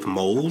augmented with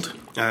mold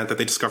that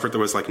they discovered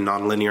there was like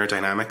nonlinear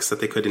dynamics that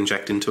they could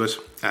inject into it.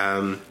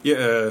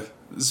 Yeah,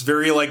 it's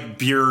very like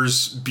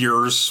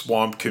Beer's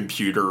swamp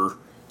computer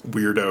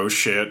weirdo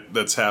shit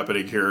that's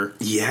happening here.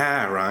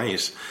 Yeah,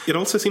 right. It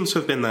also seems to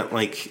have been that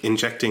like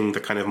injecting the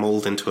kind of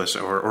mold into it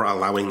or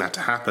allowing that to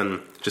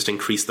happen just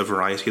increased the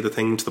variety of the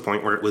thing to the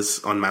point where it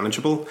was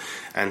unmanageable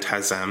and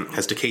has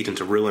decayed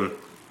into ruin.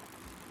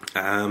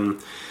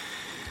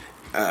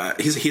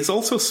 He's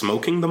also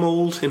smoking the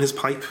mold in his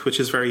pipe, which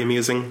is very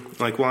amusing.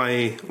 Like,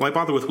 why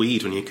bother with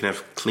weed when you can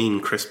have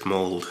clean, crisp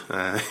mold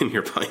in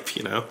your pipe?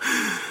 You know,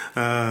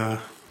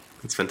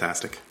 it's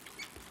fantastic.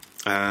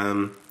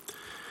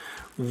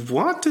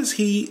 What does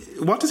he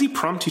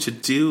prompt you to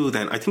do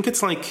then? I think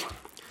it's like,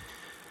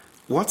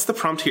 what's the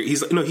prompt here?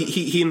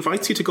 He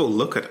invites you to go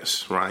look at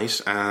it,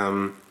 right?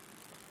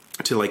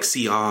 To like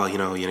see, you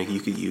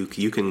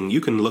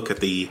can look at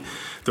the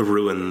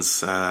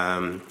ruins,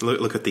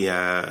 look at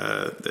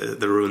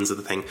the ruins of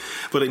the thing.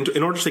 But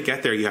in order to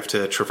get there, you have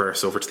to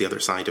traverse over to the other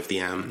side of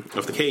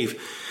the cave.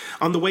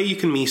 On the way, you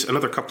can meet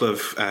another couple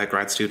of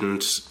grad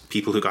student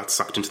people who got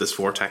sucked into this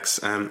vortex.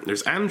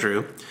 There's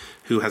Andrew,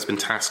 who has been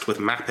tasked with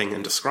mapping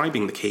and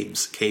describing the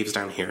caves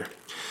down here.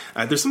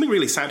 There's something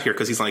really sad here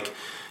because he's like,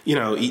 you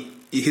know,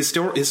 his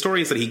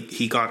story is that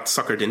he got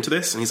suckered into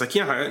this, and he's like,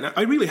 yeah,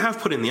 I really have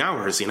put in the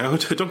hours, you know,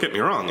 don't get me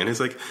wrong. And he's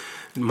like,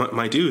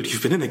 my dude,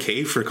 you've been in a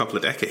cave for a couple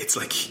of decades,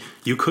 like,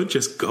 you could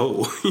just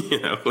go,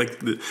 you know, like,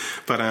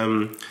 but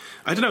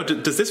I don't know,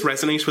 does this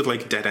resonate with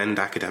like dead end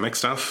academic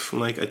stuff?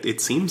 Like,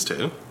 it seems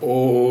to.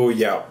 Oh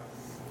yeah,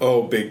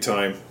 oh big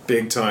time.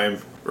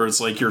 Or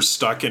it's like you're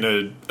stuck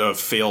in a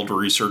failed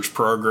research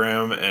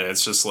program, and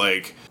it's just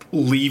like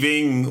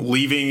leaving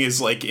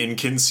is like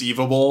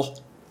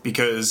inconceivable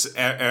because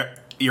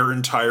your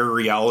entire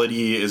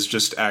reality is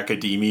just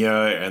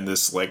academia and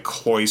this like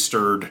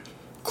cloistered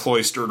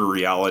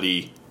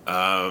reality.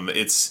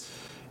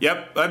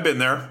 Yep, I've been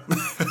there.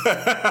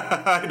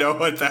 I know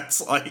what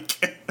that's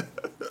like.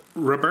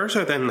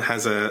 Roberta then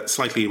has a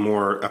slightly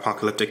more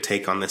apocalyptic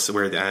take on this,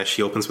 where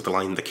she opens with the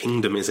line, "The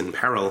kingdom is in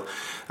peril."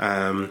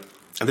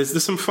 And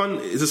there's some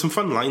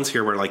fun lines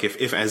here where, like,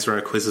 if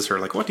Ezra quizzes her,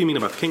 like, what do you mean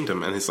about the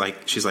kingdom? And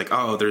she's like,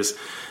 oh, this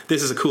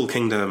is a cool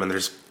kingdom and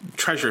there's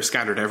treasure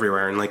scattered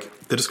everywhere. And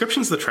like, the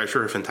descriptions of the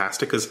treasure are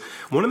fantastic because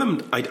one of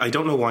them, I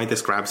don't know why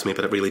this grabs me,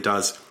 but it really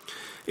does.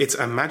 It's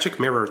a magic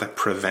mirror that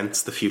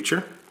prevents the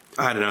future.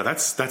 I don't know,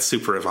 that's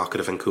super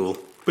evocative and cool.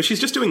 But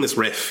she's just doing this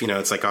riff, you know,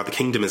 it's like, oh, the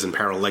kingdom is in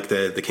peril, like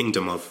the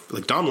kingdom of,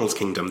 like Donald's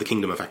kingdom, the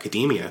kingdom of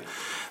academia.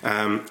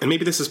 And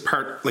maybe this is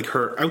part, like,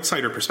 her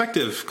outsider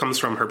perspective comes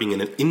from her being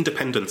an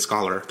independent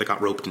scholar that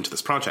got roped into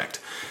this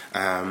project.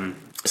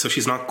 So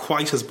she's not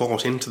quite as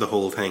bought into the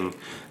whole thing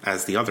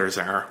as the others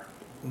are.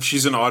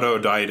 She's an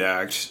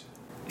autodidact.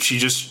 She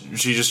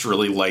just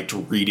really liked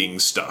reading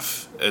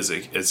stuff as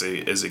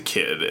a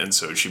kid, and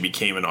so she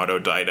became an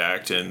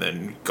autodidact and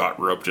then got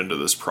roped into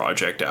this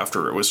project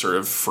after it was sort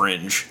of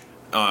fringe.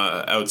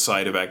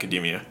 Outside of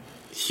academia.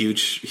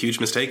 Huge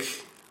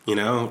mistake, you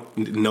know.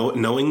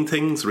 Knowing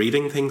things,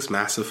 reading things,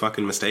 massive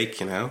fucking mistake,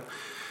 you know.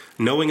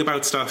 Knowing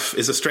about stuff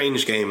is a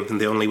strange game,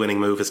 and the only winning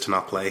move is to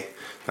not play.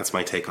 That's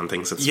my take on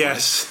things.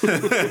 Yes.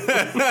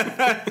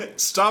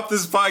 Stop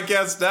this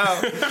podcast now.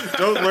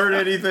 Don't learn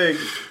anything.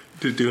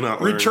 Do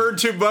not learn. Return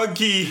to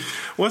Monkey.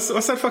 What's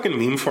that fucking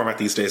meme format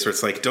these days where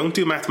it's like, don't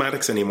do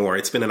mathematics anymore.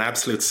 It's been an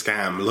absolute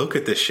scam. Look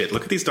at this shit.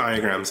 Look at these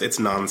diagrams. It's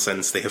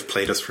nonsense. They have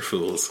played us for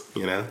fools,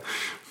 you know?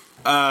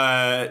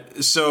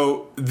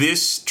 So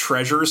this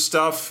treasure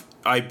stuff,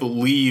 I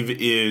believe,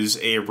 is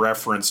a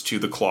reference to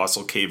the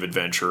Colossal Cave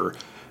Adventure,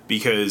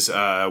 because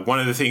one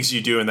of the things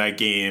you do in that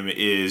game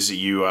is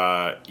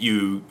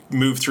you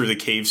move through the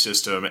cave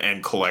system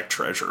and collect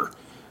treasure.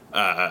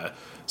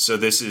 So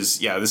this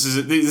is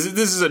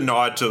a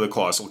nod to the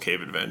Colossal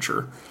Cave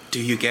Adventure. Do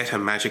you get a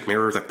magic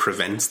mirror that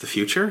prevents the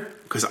future?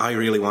 Because I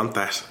really want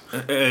that.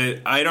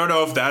 I don't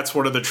know if that's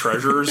one of the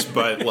treasures,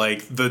 but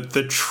like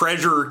the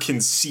treasure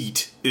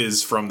conceit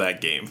is from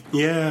that game.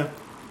 Yeah,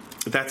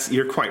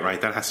 you're quite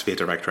right. That has to be a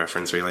direct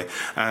reference, really.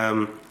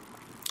 I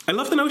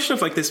love the notion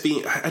of like this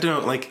being, I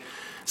don't know, like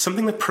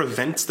something that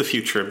prevents the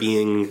future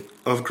being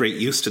of great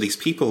use to these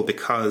people,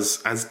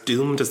 because as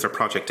doomed as their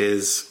project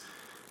is,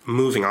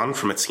 moving on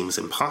from it seems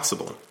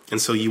impossible. And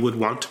so you would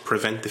want to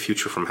prevent the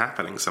future from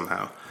happening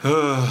somehow.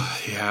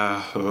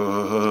 Yeah.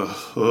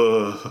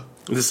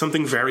 There's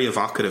something very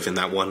evocative in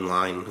that one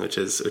line, which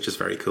is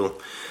very cool.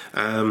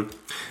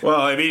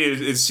 Well, I mean,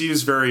 it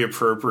seems very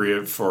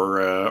appropriate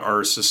for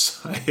our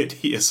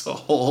society as a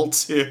whole,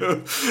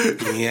 too.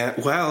 Yeah,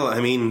 well, I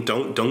mean,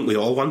 don't we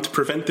all want to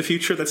prevent the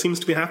future that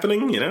seems to be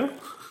happening, you know?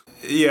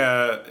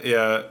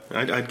 Yeah.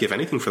 I'd give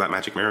anything for that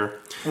magic mirror.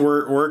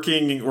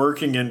 Working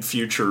in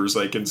futures,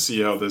 I can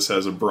see how this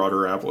has a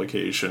broader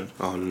application.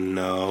 Oh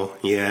no,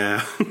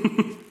 yeah.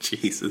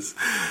 Jesus.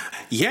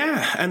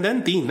 Yeah, and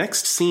then the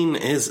next scene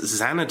is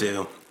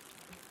Xanadu.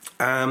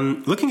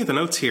 Looking at the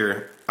notes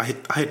here, I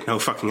had no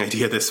fucking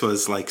idea this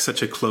was like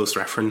such a close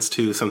reference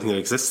to something that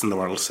exists in the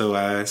world. So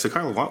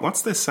Kyle,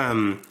 what's this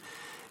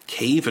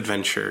cave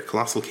adventure,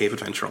 Colossal Cave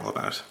Adventure all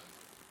about?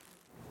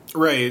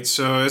 Right,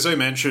 so as I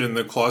mentioned,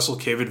 the Colossal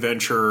Cave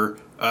Adventure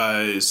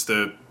is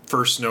the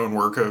first known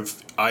work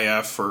of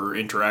IF, or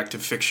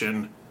interactive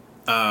fiction.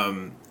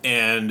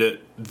 And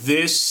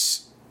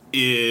this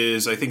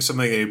is, I think,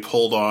 something they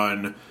pulled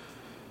on,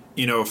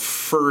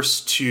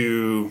 first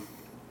to,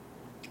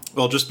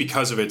 well, just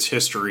because of its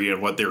history and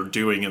what they're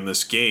doing in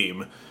this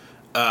game.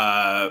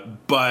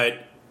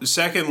 But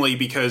secondly,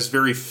 because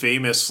very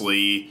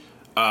famously,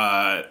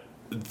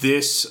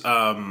 this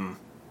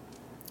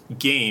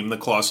game, the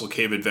Colossal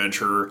Cave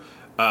Adventure,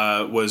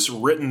 was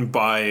written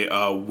by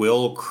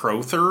Will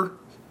Crowther,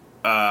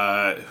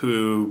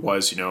 who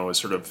was, a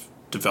sort of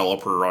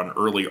developer on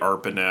early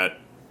ARPANET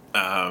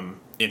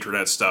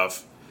internet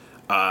stuff,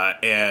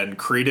 and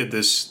created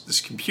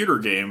this computer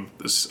game,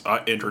 this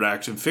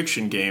interactive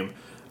fiction game,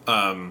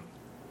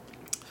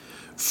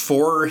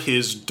 for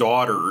his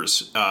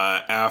daughters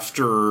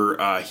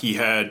after he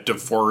had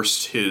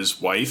divorced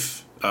his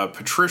wife,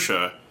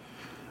 Patricia.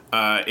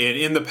 And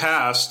in the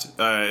past,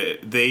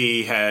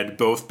 they had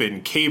both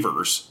been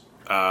cavers,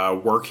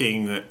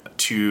 working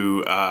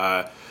to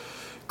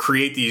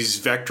create these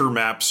vector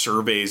map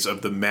surveys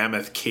of the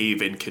Mammoth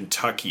Cave in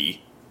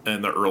Kentucky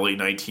in the early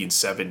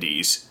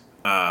 1970s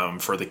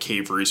for the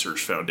Cave Research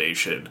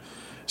Foundation.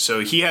 So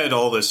he had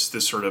all this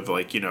sort of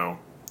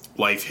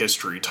life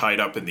history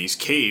tied up in these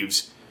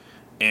caves,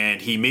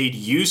 and he made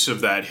use of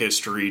that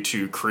history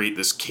to create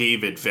this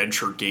cave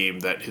adventure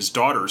game that his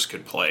daughters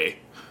could play.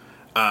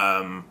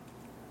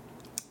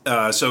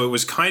 So it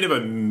was kind of a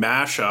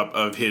mashup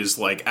of his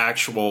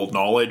actual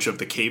knowledge of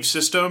the cave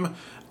system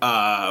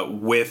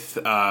with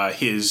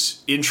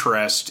his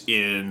interest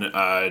in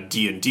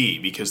D&D,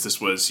 because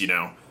this was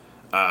the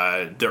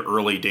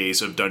early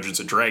days of Dungeons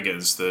and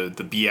Dragons, the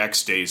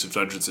BX days of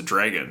Dungeons and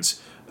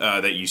Dragons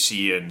that you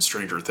see in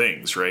Stranger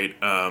Things, right?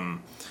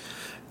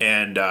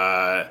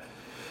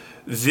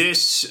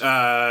 This,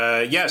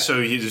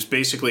 so he's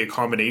basically a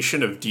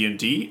combination of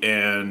D&D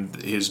and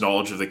his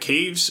knowledge of the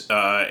caves,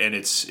 and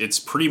it's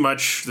pretty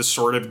much the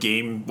sort of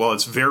game, well,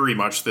 it's very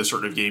much the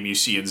sort of game you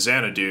see in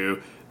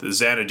Xanadu. The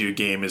Xanadu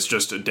game is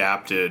just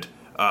adapted.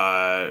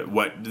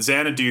 What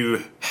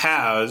Xanadu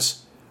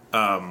has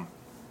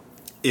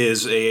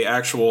is a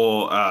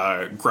actual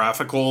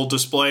graphical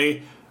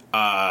display,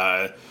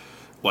 that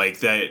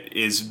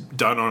is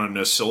done on an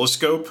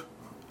oscilloscope.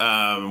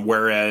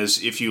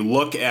 Whereas if you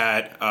look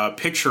at a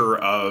picture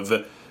of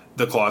the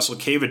Colossal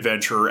Cave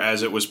Adventure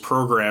as it was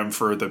programmed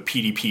for the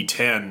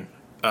PDP-10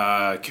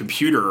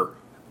 computer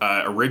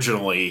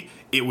originally,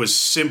 it was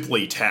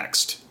simply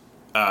text.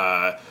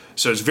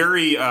 So it's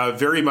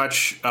very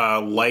much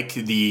like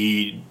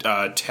the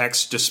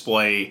text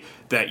display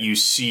that you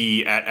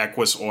see at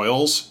Equus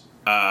Oils.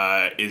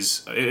 That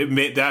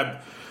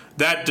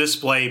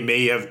display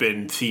may have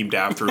been themed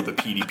after the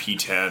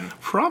PDP-10.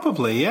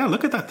 Probably, yeah.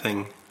 Look at that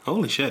thing.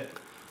 Holy shit.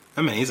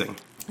 Amazing.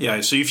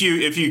 Yeah, so if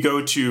you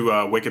go to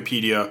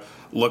Wikipedia,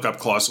 look up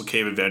Colossal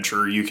Cave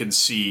Adventure, you can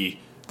see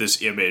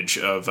this image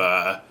of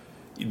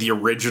the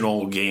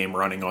original game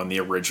running on the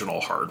original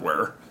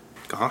hardware.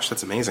 Gosh,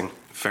 that's amazing.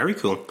 Very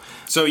cool.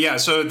 So yeah,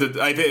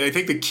 I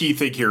think the key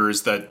thing here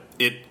is that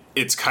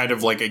it's kind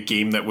of like a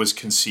game that was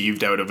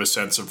conceived out of a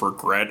sense of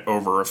regret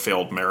over a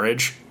failed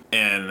marriage,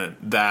 and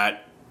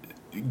that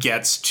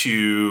gets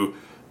to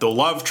the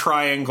love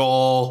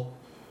triangle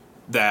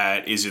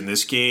that is in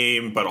this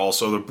game, but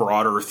also the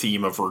broader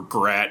theme of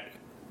regret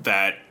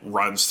that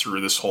runs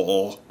through this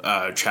whole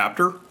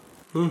chapter.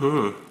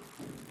 Mm-hmm.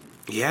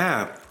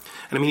 Yeah.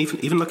 And I mean,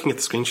 even looking at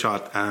the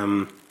screenshot,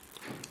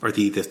 or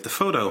the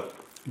photo,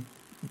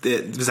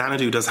 the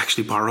Xanadu does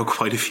actually borrow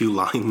quite a few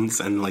lines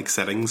and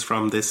settings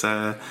from this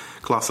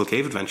Colossal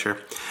Cave Adventure.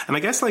 And I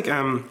guess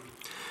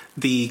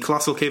the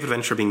Colossal Cave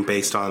Adventure being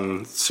based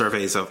on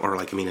surveys of,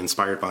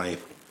 inspired by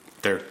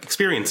their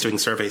experience doing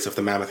surveys of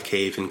the Mammoth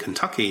Cave in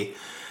Kentucky.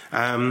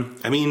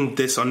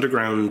 This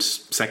underground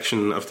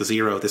section of the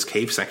Zero, this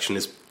cave section,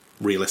 is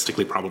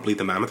realistically probably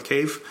the Mammoth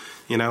Cave,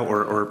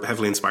 or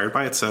heavily inspired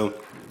by it. So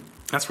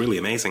that's really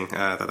amazing.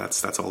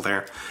 That's all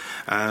there.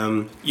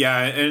 And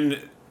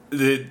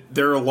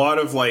there are a lot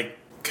of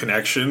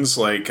connections.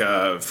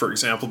 For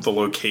example, the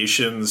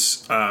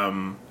locations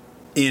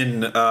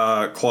in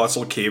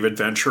Colossal Cave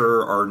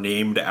Adventure are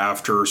named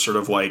after sort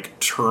of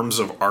terms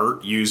of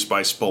art used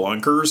by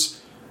spelunkers.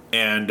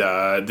 And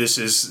this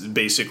is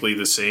basically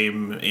the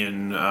same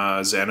in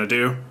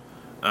Xanadu.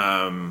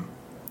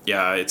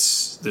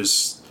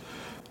 There's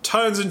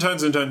tons and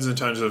tons and tons and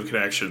tons of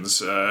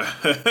connections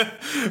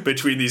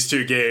between these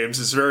two games.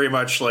 It's very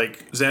much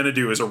like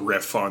Xanadu is a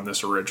riff on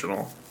this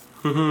original.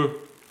 Mm-hmm.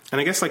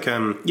 And I guess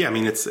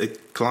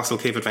Colossal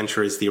Cave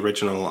Adventure is the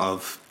original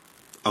of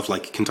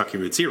Kentucky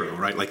Route Zero,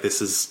 right?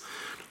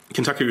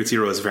 Kentucky Route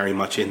Zero is very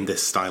much in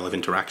this style of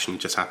interaction.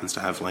 It just happens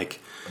to have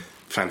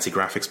fancy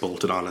graphics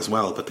bolted on as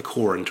well, but the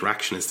core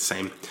interaction is the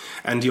same.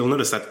 And you'll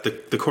notice that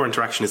the core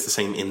interaction is the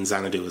same in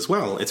Xanadu as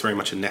well. It's very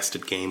much a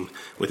nested game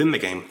within the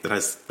game that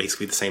has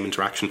basically the same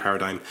interaction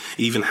paradigm.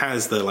 It even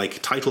has the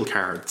title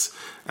cards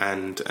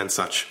and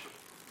such.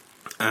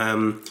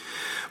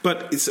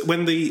 But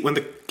when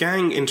the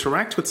gang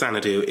interact with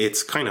Xanadu,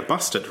 it's kind of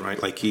busted, right?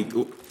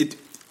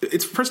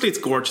 It's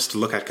gorgeous to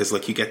look at because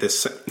you get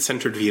this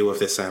centered view of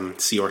this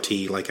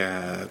CRT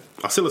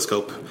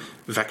oscilloscope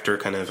vector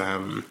kind of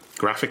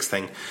graphics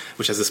thing,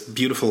 which has this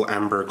beautiful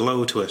amber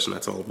glow to it, and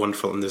that's all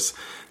wonderful. And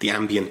the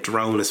ambient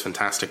drone is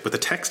fantastic, but the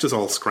text is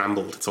all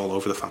scrambled. It's all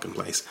over the fucking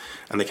place,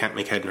 and they can't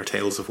make head nor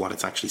tails of what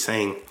it's actually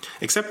saying,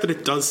 except that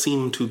it does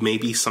seem to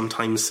maybe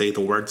sometimes say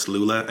the words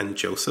Lula and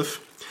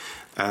Joseph.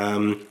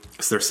 So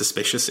they're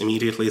suspicious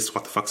immediately as to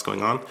what the fuck's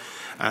going on.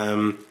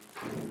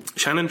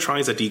 Shannon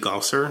tries a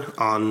degausser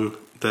on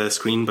the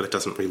screen, but it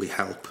doesn't really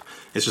help.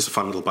 It's just a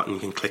fun little button you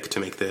can click to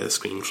make the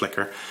screen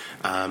flicker,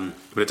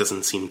 but it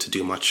doesn't seem to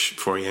do much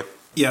for you.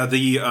 Yeah,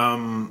 the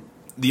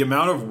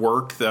amount of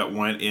work that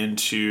went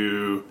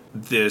into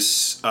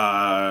this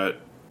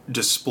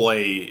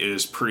display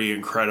is pretty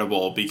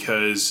incredible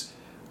because,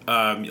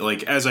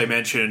 as I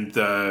mentioned,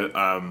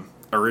 the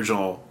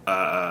original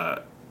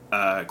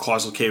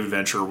Colossal Cave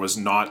Adventure was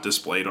not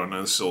displayed on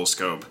an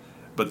oscilloscope.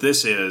 But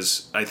this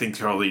is, I think,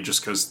 probably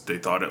just because they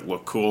thought it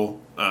looked cool,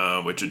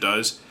 which it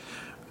does.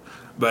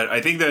 But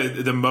I think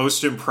that the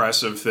most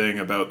impressive thing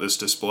about this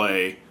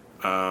display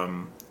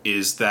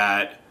is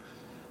that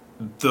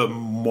the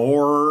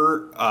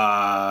more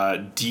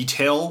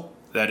detail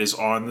that is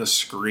on the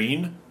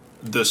screen,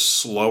 the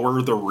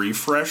slower the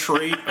refresh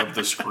rate of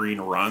the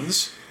screen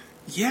runs.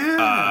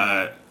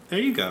 Yeah, there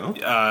you go.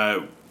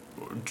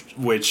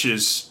 Which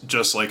is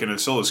just like an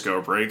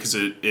oscilloscope, right? Because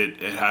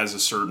it has a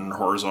certain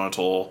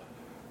horizontal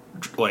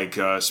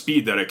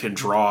speed that it can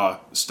draw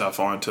stuff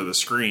onto the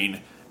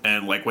screen,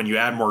 and when you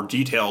add more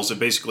details, it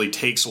basically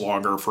takes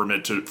longer for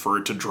it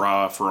to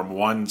draw from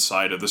one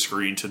side of the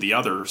screen to the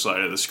other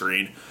side of the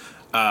screen,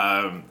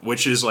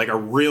 which is a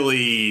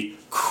really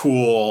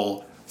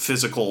cool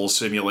physical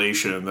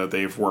simulation that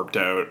they've worked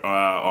out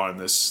on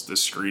this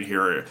screen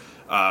here,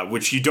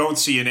 which you don't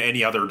see in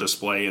any other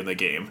display in the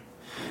game.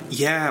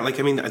 Yeah, I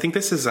think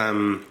this is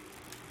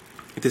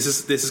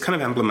This is kind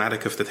of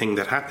emblematic of the thing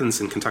that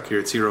happens in Kentucky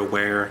Route Zero,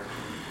 where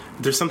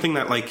there's something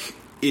that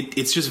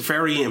it's just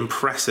very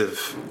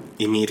impressive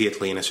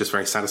immediately, and it's just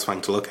very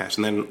satisfying to look at.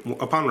 And then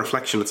upon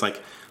reflection, it's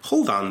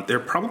hold on, they're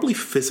probably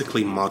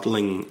physically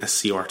modeling a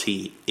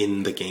CRT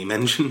in the game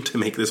engine to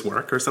make this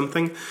work or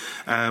something.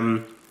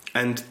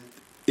 And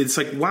it's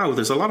wow,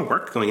 there's a lot of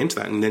work going into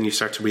that. And then you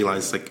start to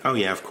realize, oh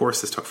yeah, of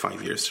course this took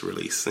 5 years to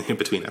release in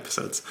between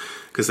episodes,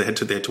 because they had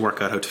to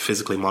work out how to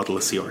physically model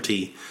a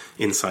CRT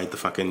inside the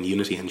fucking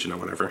Unity engine or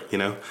whatever,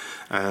 Yeah,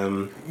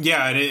 and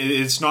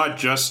it's not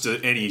just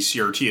any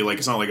CRT.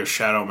 It's not like a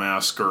Shadow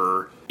Mask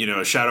or,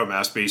 a Shadow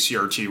Mask based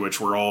CRT,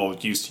 which we're all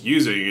used to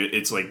using.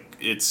 It's an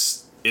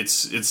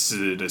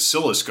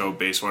oscilloscope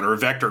based one or a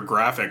vector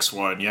graphics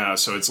one. Yeah,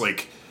 so it's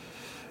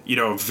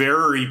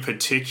very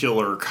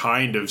particular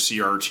kind of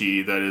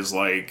CRT that is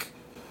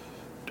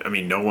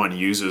no one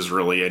uses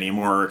really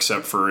anymore,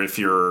 except for if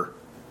you're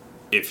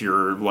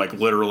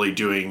literally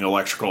doing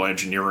electrical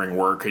engineering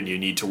work and you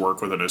need to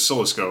work with an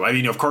oscilloscope.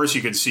 Of course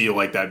you could see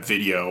that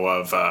video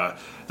of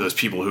those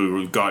people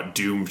who got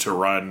doomed to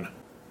run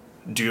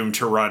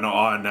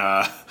on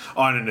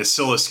an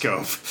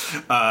oscilloscope,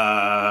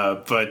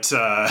 but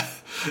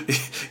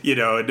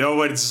no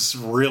one's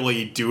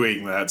really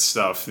doing that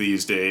stuff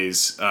these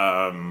days.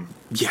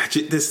 Yeah,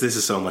 this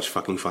is so much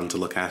fucking fun to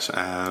look at.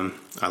 I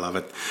love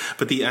it.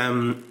 But the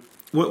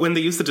when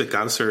they use the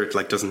degausser,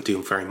 it doesn't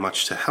do very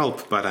much to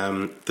help. But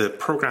the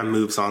program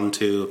moves on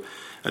to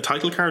a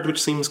title card,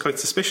 which seems quite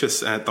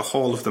suspicious. The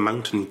Hall of the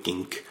Mountain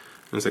Gink.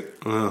 I was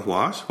like,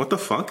 what? What the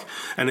fuck?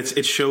 And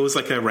it shows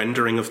like a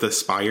rendering of the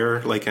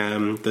spire, like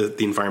the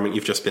environment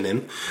you've just been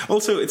in.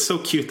 Also, it's so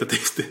cute that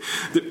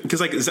because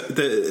like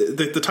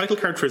the title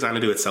card for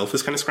Xanadu itself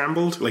is kind of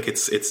scrambled. Like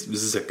it's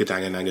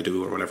Zekadanga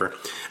Nagadu or whatever,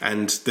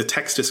 and the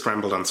text is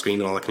scrambled on screen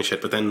and all that kind of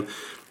shit. But then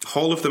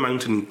Hall of the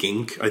Mountain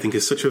Gink, I think,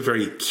 is such a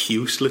very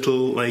cute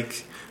little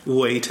like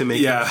way to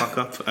make it fuck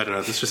up. I don't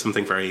know. There's just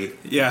something very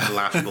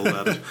laughable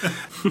about it.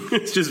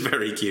 It's just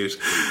very cute.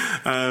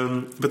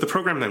 But the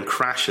program then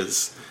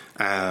crashes,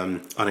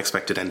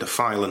 unexpected end of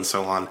file and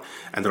so on.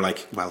 And they're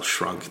like, well,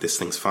 shrug, this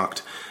thing's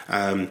fucked.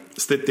 So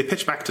they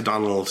pitch back to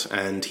Donald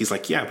and he's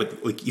like, yeah,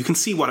 but like, you can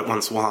see what it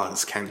once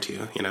was, can't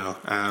you? You know,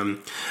 and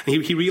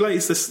he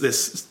realized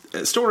this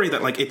story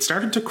that like it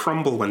started to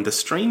crumble when the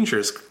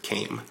strangers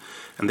came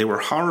and they were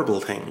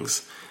horrible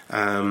things.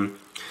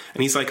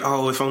 And he's like,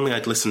 oh, if only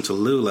I'd listened to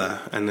Lula.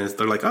 And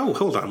they're like, oh,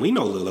 hold on, we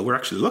know Lula. We're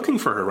actually looking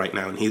for her right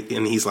now. And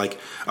he's like,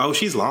 oh,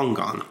 she's long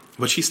gone.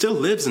 But she still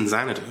lives in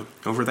Xanadu,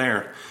 over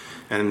there.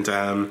 And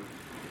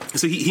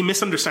so he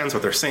misunderstands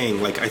what they're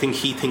saying. Like, I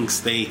think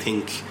they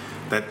think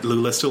that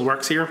Lula still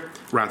works here,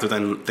 rather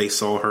than they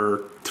saw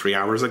her 3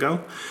 hours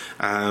ago.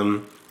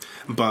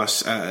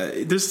 But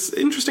there's an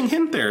interesting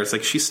hint there. It's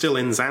like she's still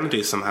in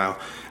Xanadu somehow.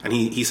 And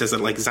he says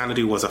that like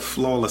Xanadu was a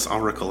flawless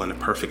oracle and a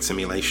perfect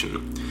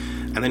simulation.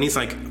 And then he's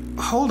like,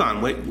 hold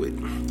on, wait,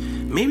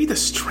 maybe the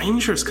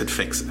strangers could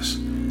fix it.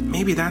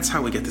 Maybe that's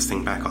how we get this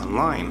thing back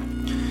online.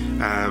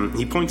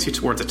 He points you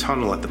towards a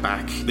tunnel at the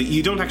back that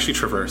you don't actually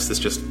traverse. This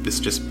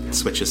just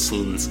switches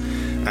scenes.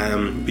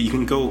 But you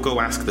can go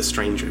ask the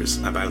strangers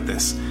about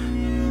this.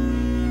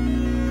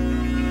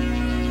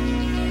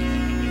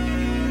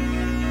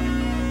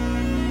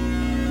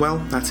 Well,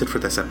 that's it for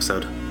this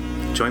episode.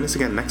 Join us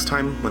again next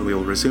time when we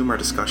will resume our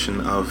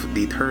discussion of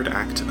the third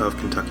act of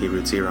Kentucky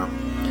Route Zero.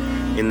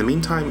 In the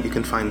meantime, you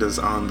can find us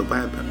on the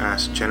web at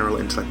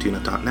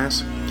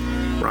generalintellectunit.net.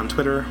 We're on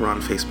Twitter, we're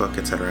on Facebook,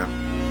 etc.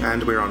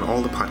 And we're on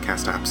all the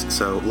podcast apps,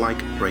 so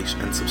like, rate,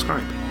 and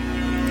subscribe.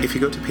 If you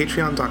go to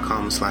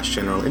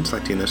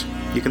patreon.com/generalintellectunit,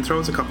 you can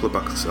throw us a couple of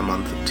bucks a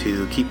month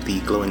to keep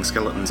the glowing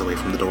skeletons away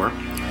from the door,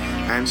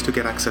 and to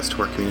get access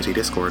to our community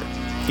Discord.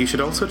 You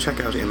should also check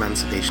out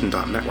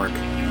emancipation.network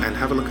and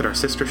have a look at our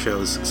sister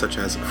shows such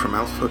as From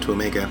Alpha to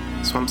Omega,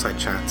 Swampside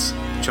Chats,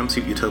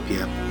 Jumpsuit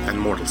Utopia, and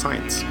Mortal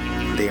Science.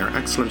 They are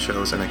excellent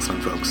shows and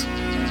excellent folks.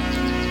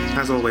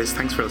 As always,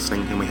 thanks for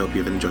listening, and we hope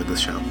you've enjoyed this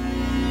show.